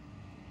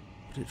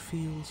 But it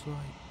feels like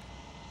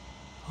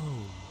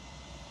home.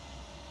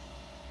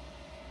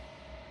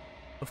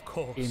 Of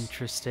course.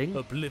 Interesting.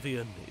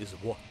 Oblivion is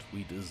what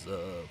we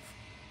deserve.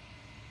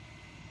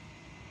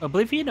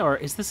 Oblivion, or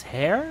is this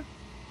hair?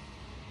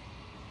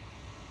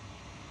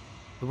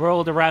 The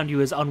world around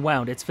you is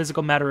unwound, its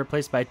physical matter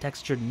replaced by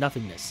textured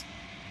nothingness.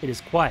 It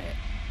is quiet.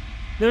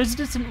 There is a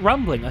distant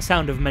rumbling, a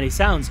sound of many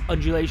sounds.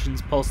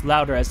 Undulations pulse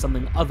louder as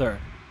something other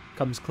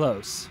comes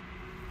close.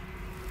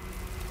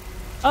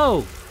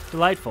 Oh,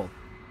 delightful.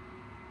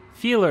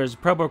 Feelers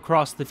probe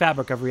across the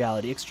fabric of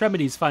reality.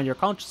 Extremities find your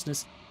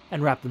consciousness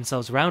and wrap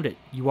themselves around it.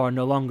 You are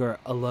no longer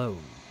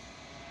alone.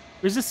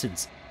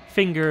 Resistance.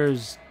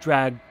 Fingers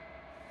drag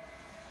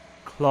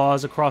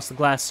claws across the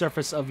glass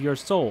surface of your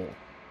soul.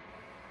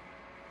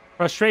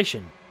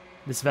 Frustration.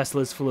 This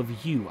vessel is full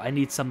of you. I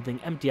need something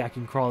empty I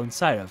can crawl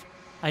inside of.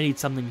 I need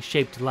something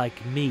shaped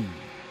like me.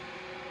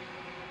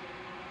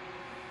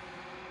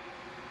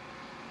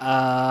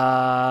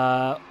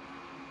 The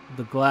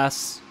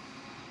glass...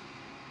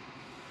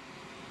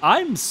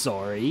 I'm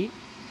sorry.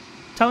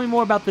 Tell me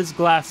more about this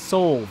glass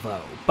soul,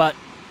 though, but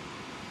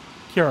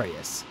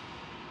curious.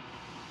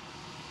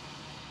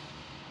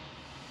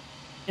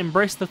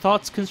 Embrace the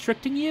thoughts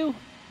constricting you?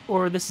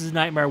 Or this is a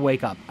nightmare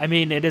wake up? I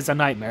mean, it is a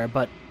nightmare,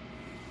 but...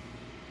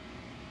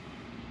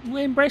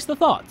 Embrace the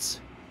thoughts.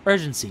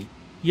 Urgency.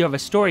 You have a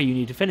story you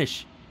need to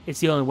finish. It's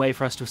the only way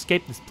for us to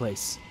escape this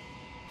place.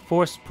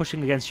 Force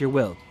pushing against your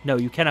will. No,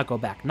 you cannot go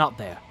back. Not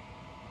there.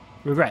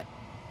 Regret.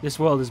 This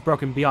world is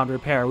broken beyond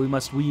repair. We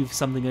must weave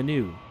something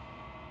anew.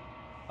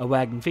 A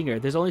wagging finger.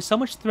 There's only so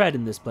much thread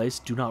in this place.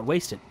 Do not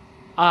waste it.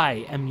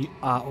 I am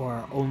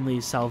our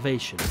only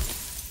salvation.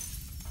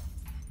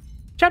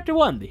 Chapter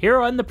 1. The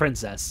Hero and the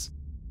Princess.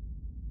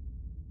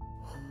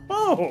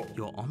 Oh!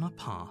 You're on a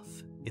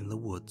path in the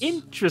woods.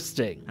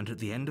 Interesting. And at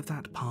the end of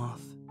that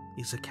path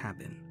is a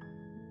cabin.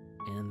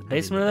 And in the And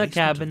basement in the of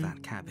that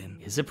basement cabin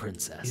is a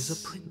princess.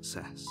 Is a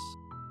princess.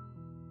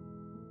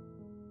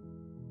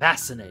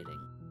 Fascinating.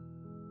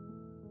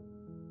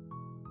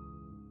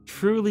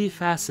 Truly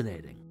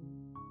fascinating.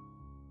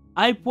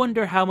 I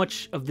wonder how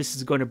much of this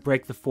is going to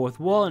break the fourth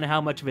wall and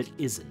how much of it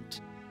isn't.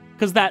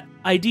 Because that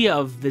idea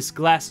of this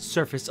glass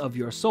surface of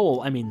your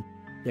soul, I mean,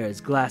 there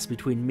is glass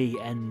between me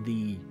and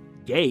the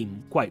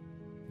game, quite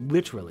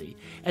literally.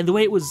 And the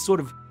way it was sort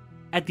of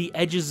at the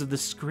edges of the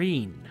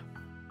screen.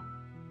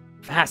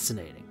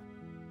 Fascinating.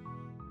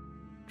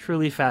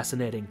 Truly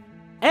fascinating.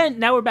 And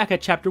now we're back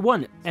at Chapter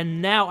 1, and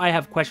now I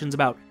have questions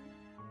about,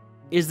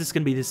 is this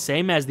going to be the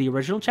same as the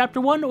original Chapter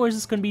 1, or is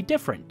this going to be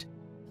different?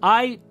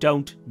 I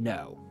don't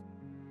know.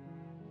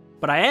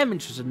 But I am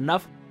interested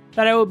enough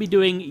that I will be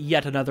doing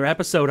yet another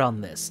episode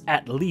on this,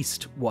 at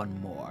least one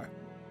more.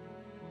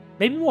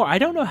 Maybe more. I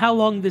don't know how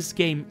long this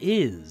game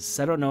is.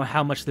 I don't know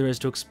how much there is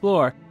to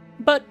explore,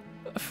 but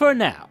for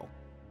now,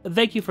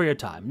 thank you for your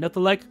time. Note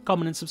the like,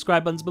 comment, and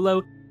subscribe buttons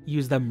below.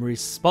 Use them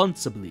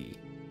responsibly.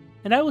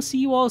 And I will see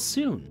you all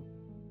soon.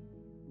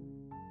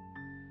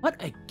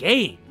 What a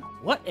game!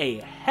 What a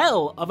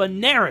hell of a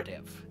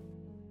narrative!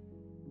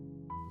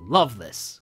 Love this.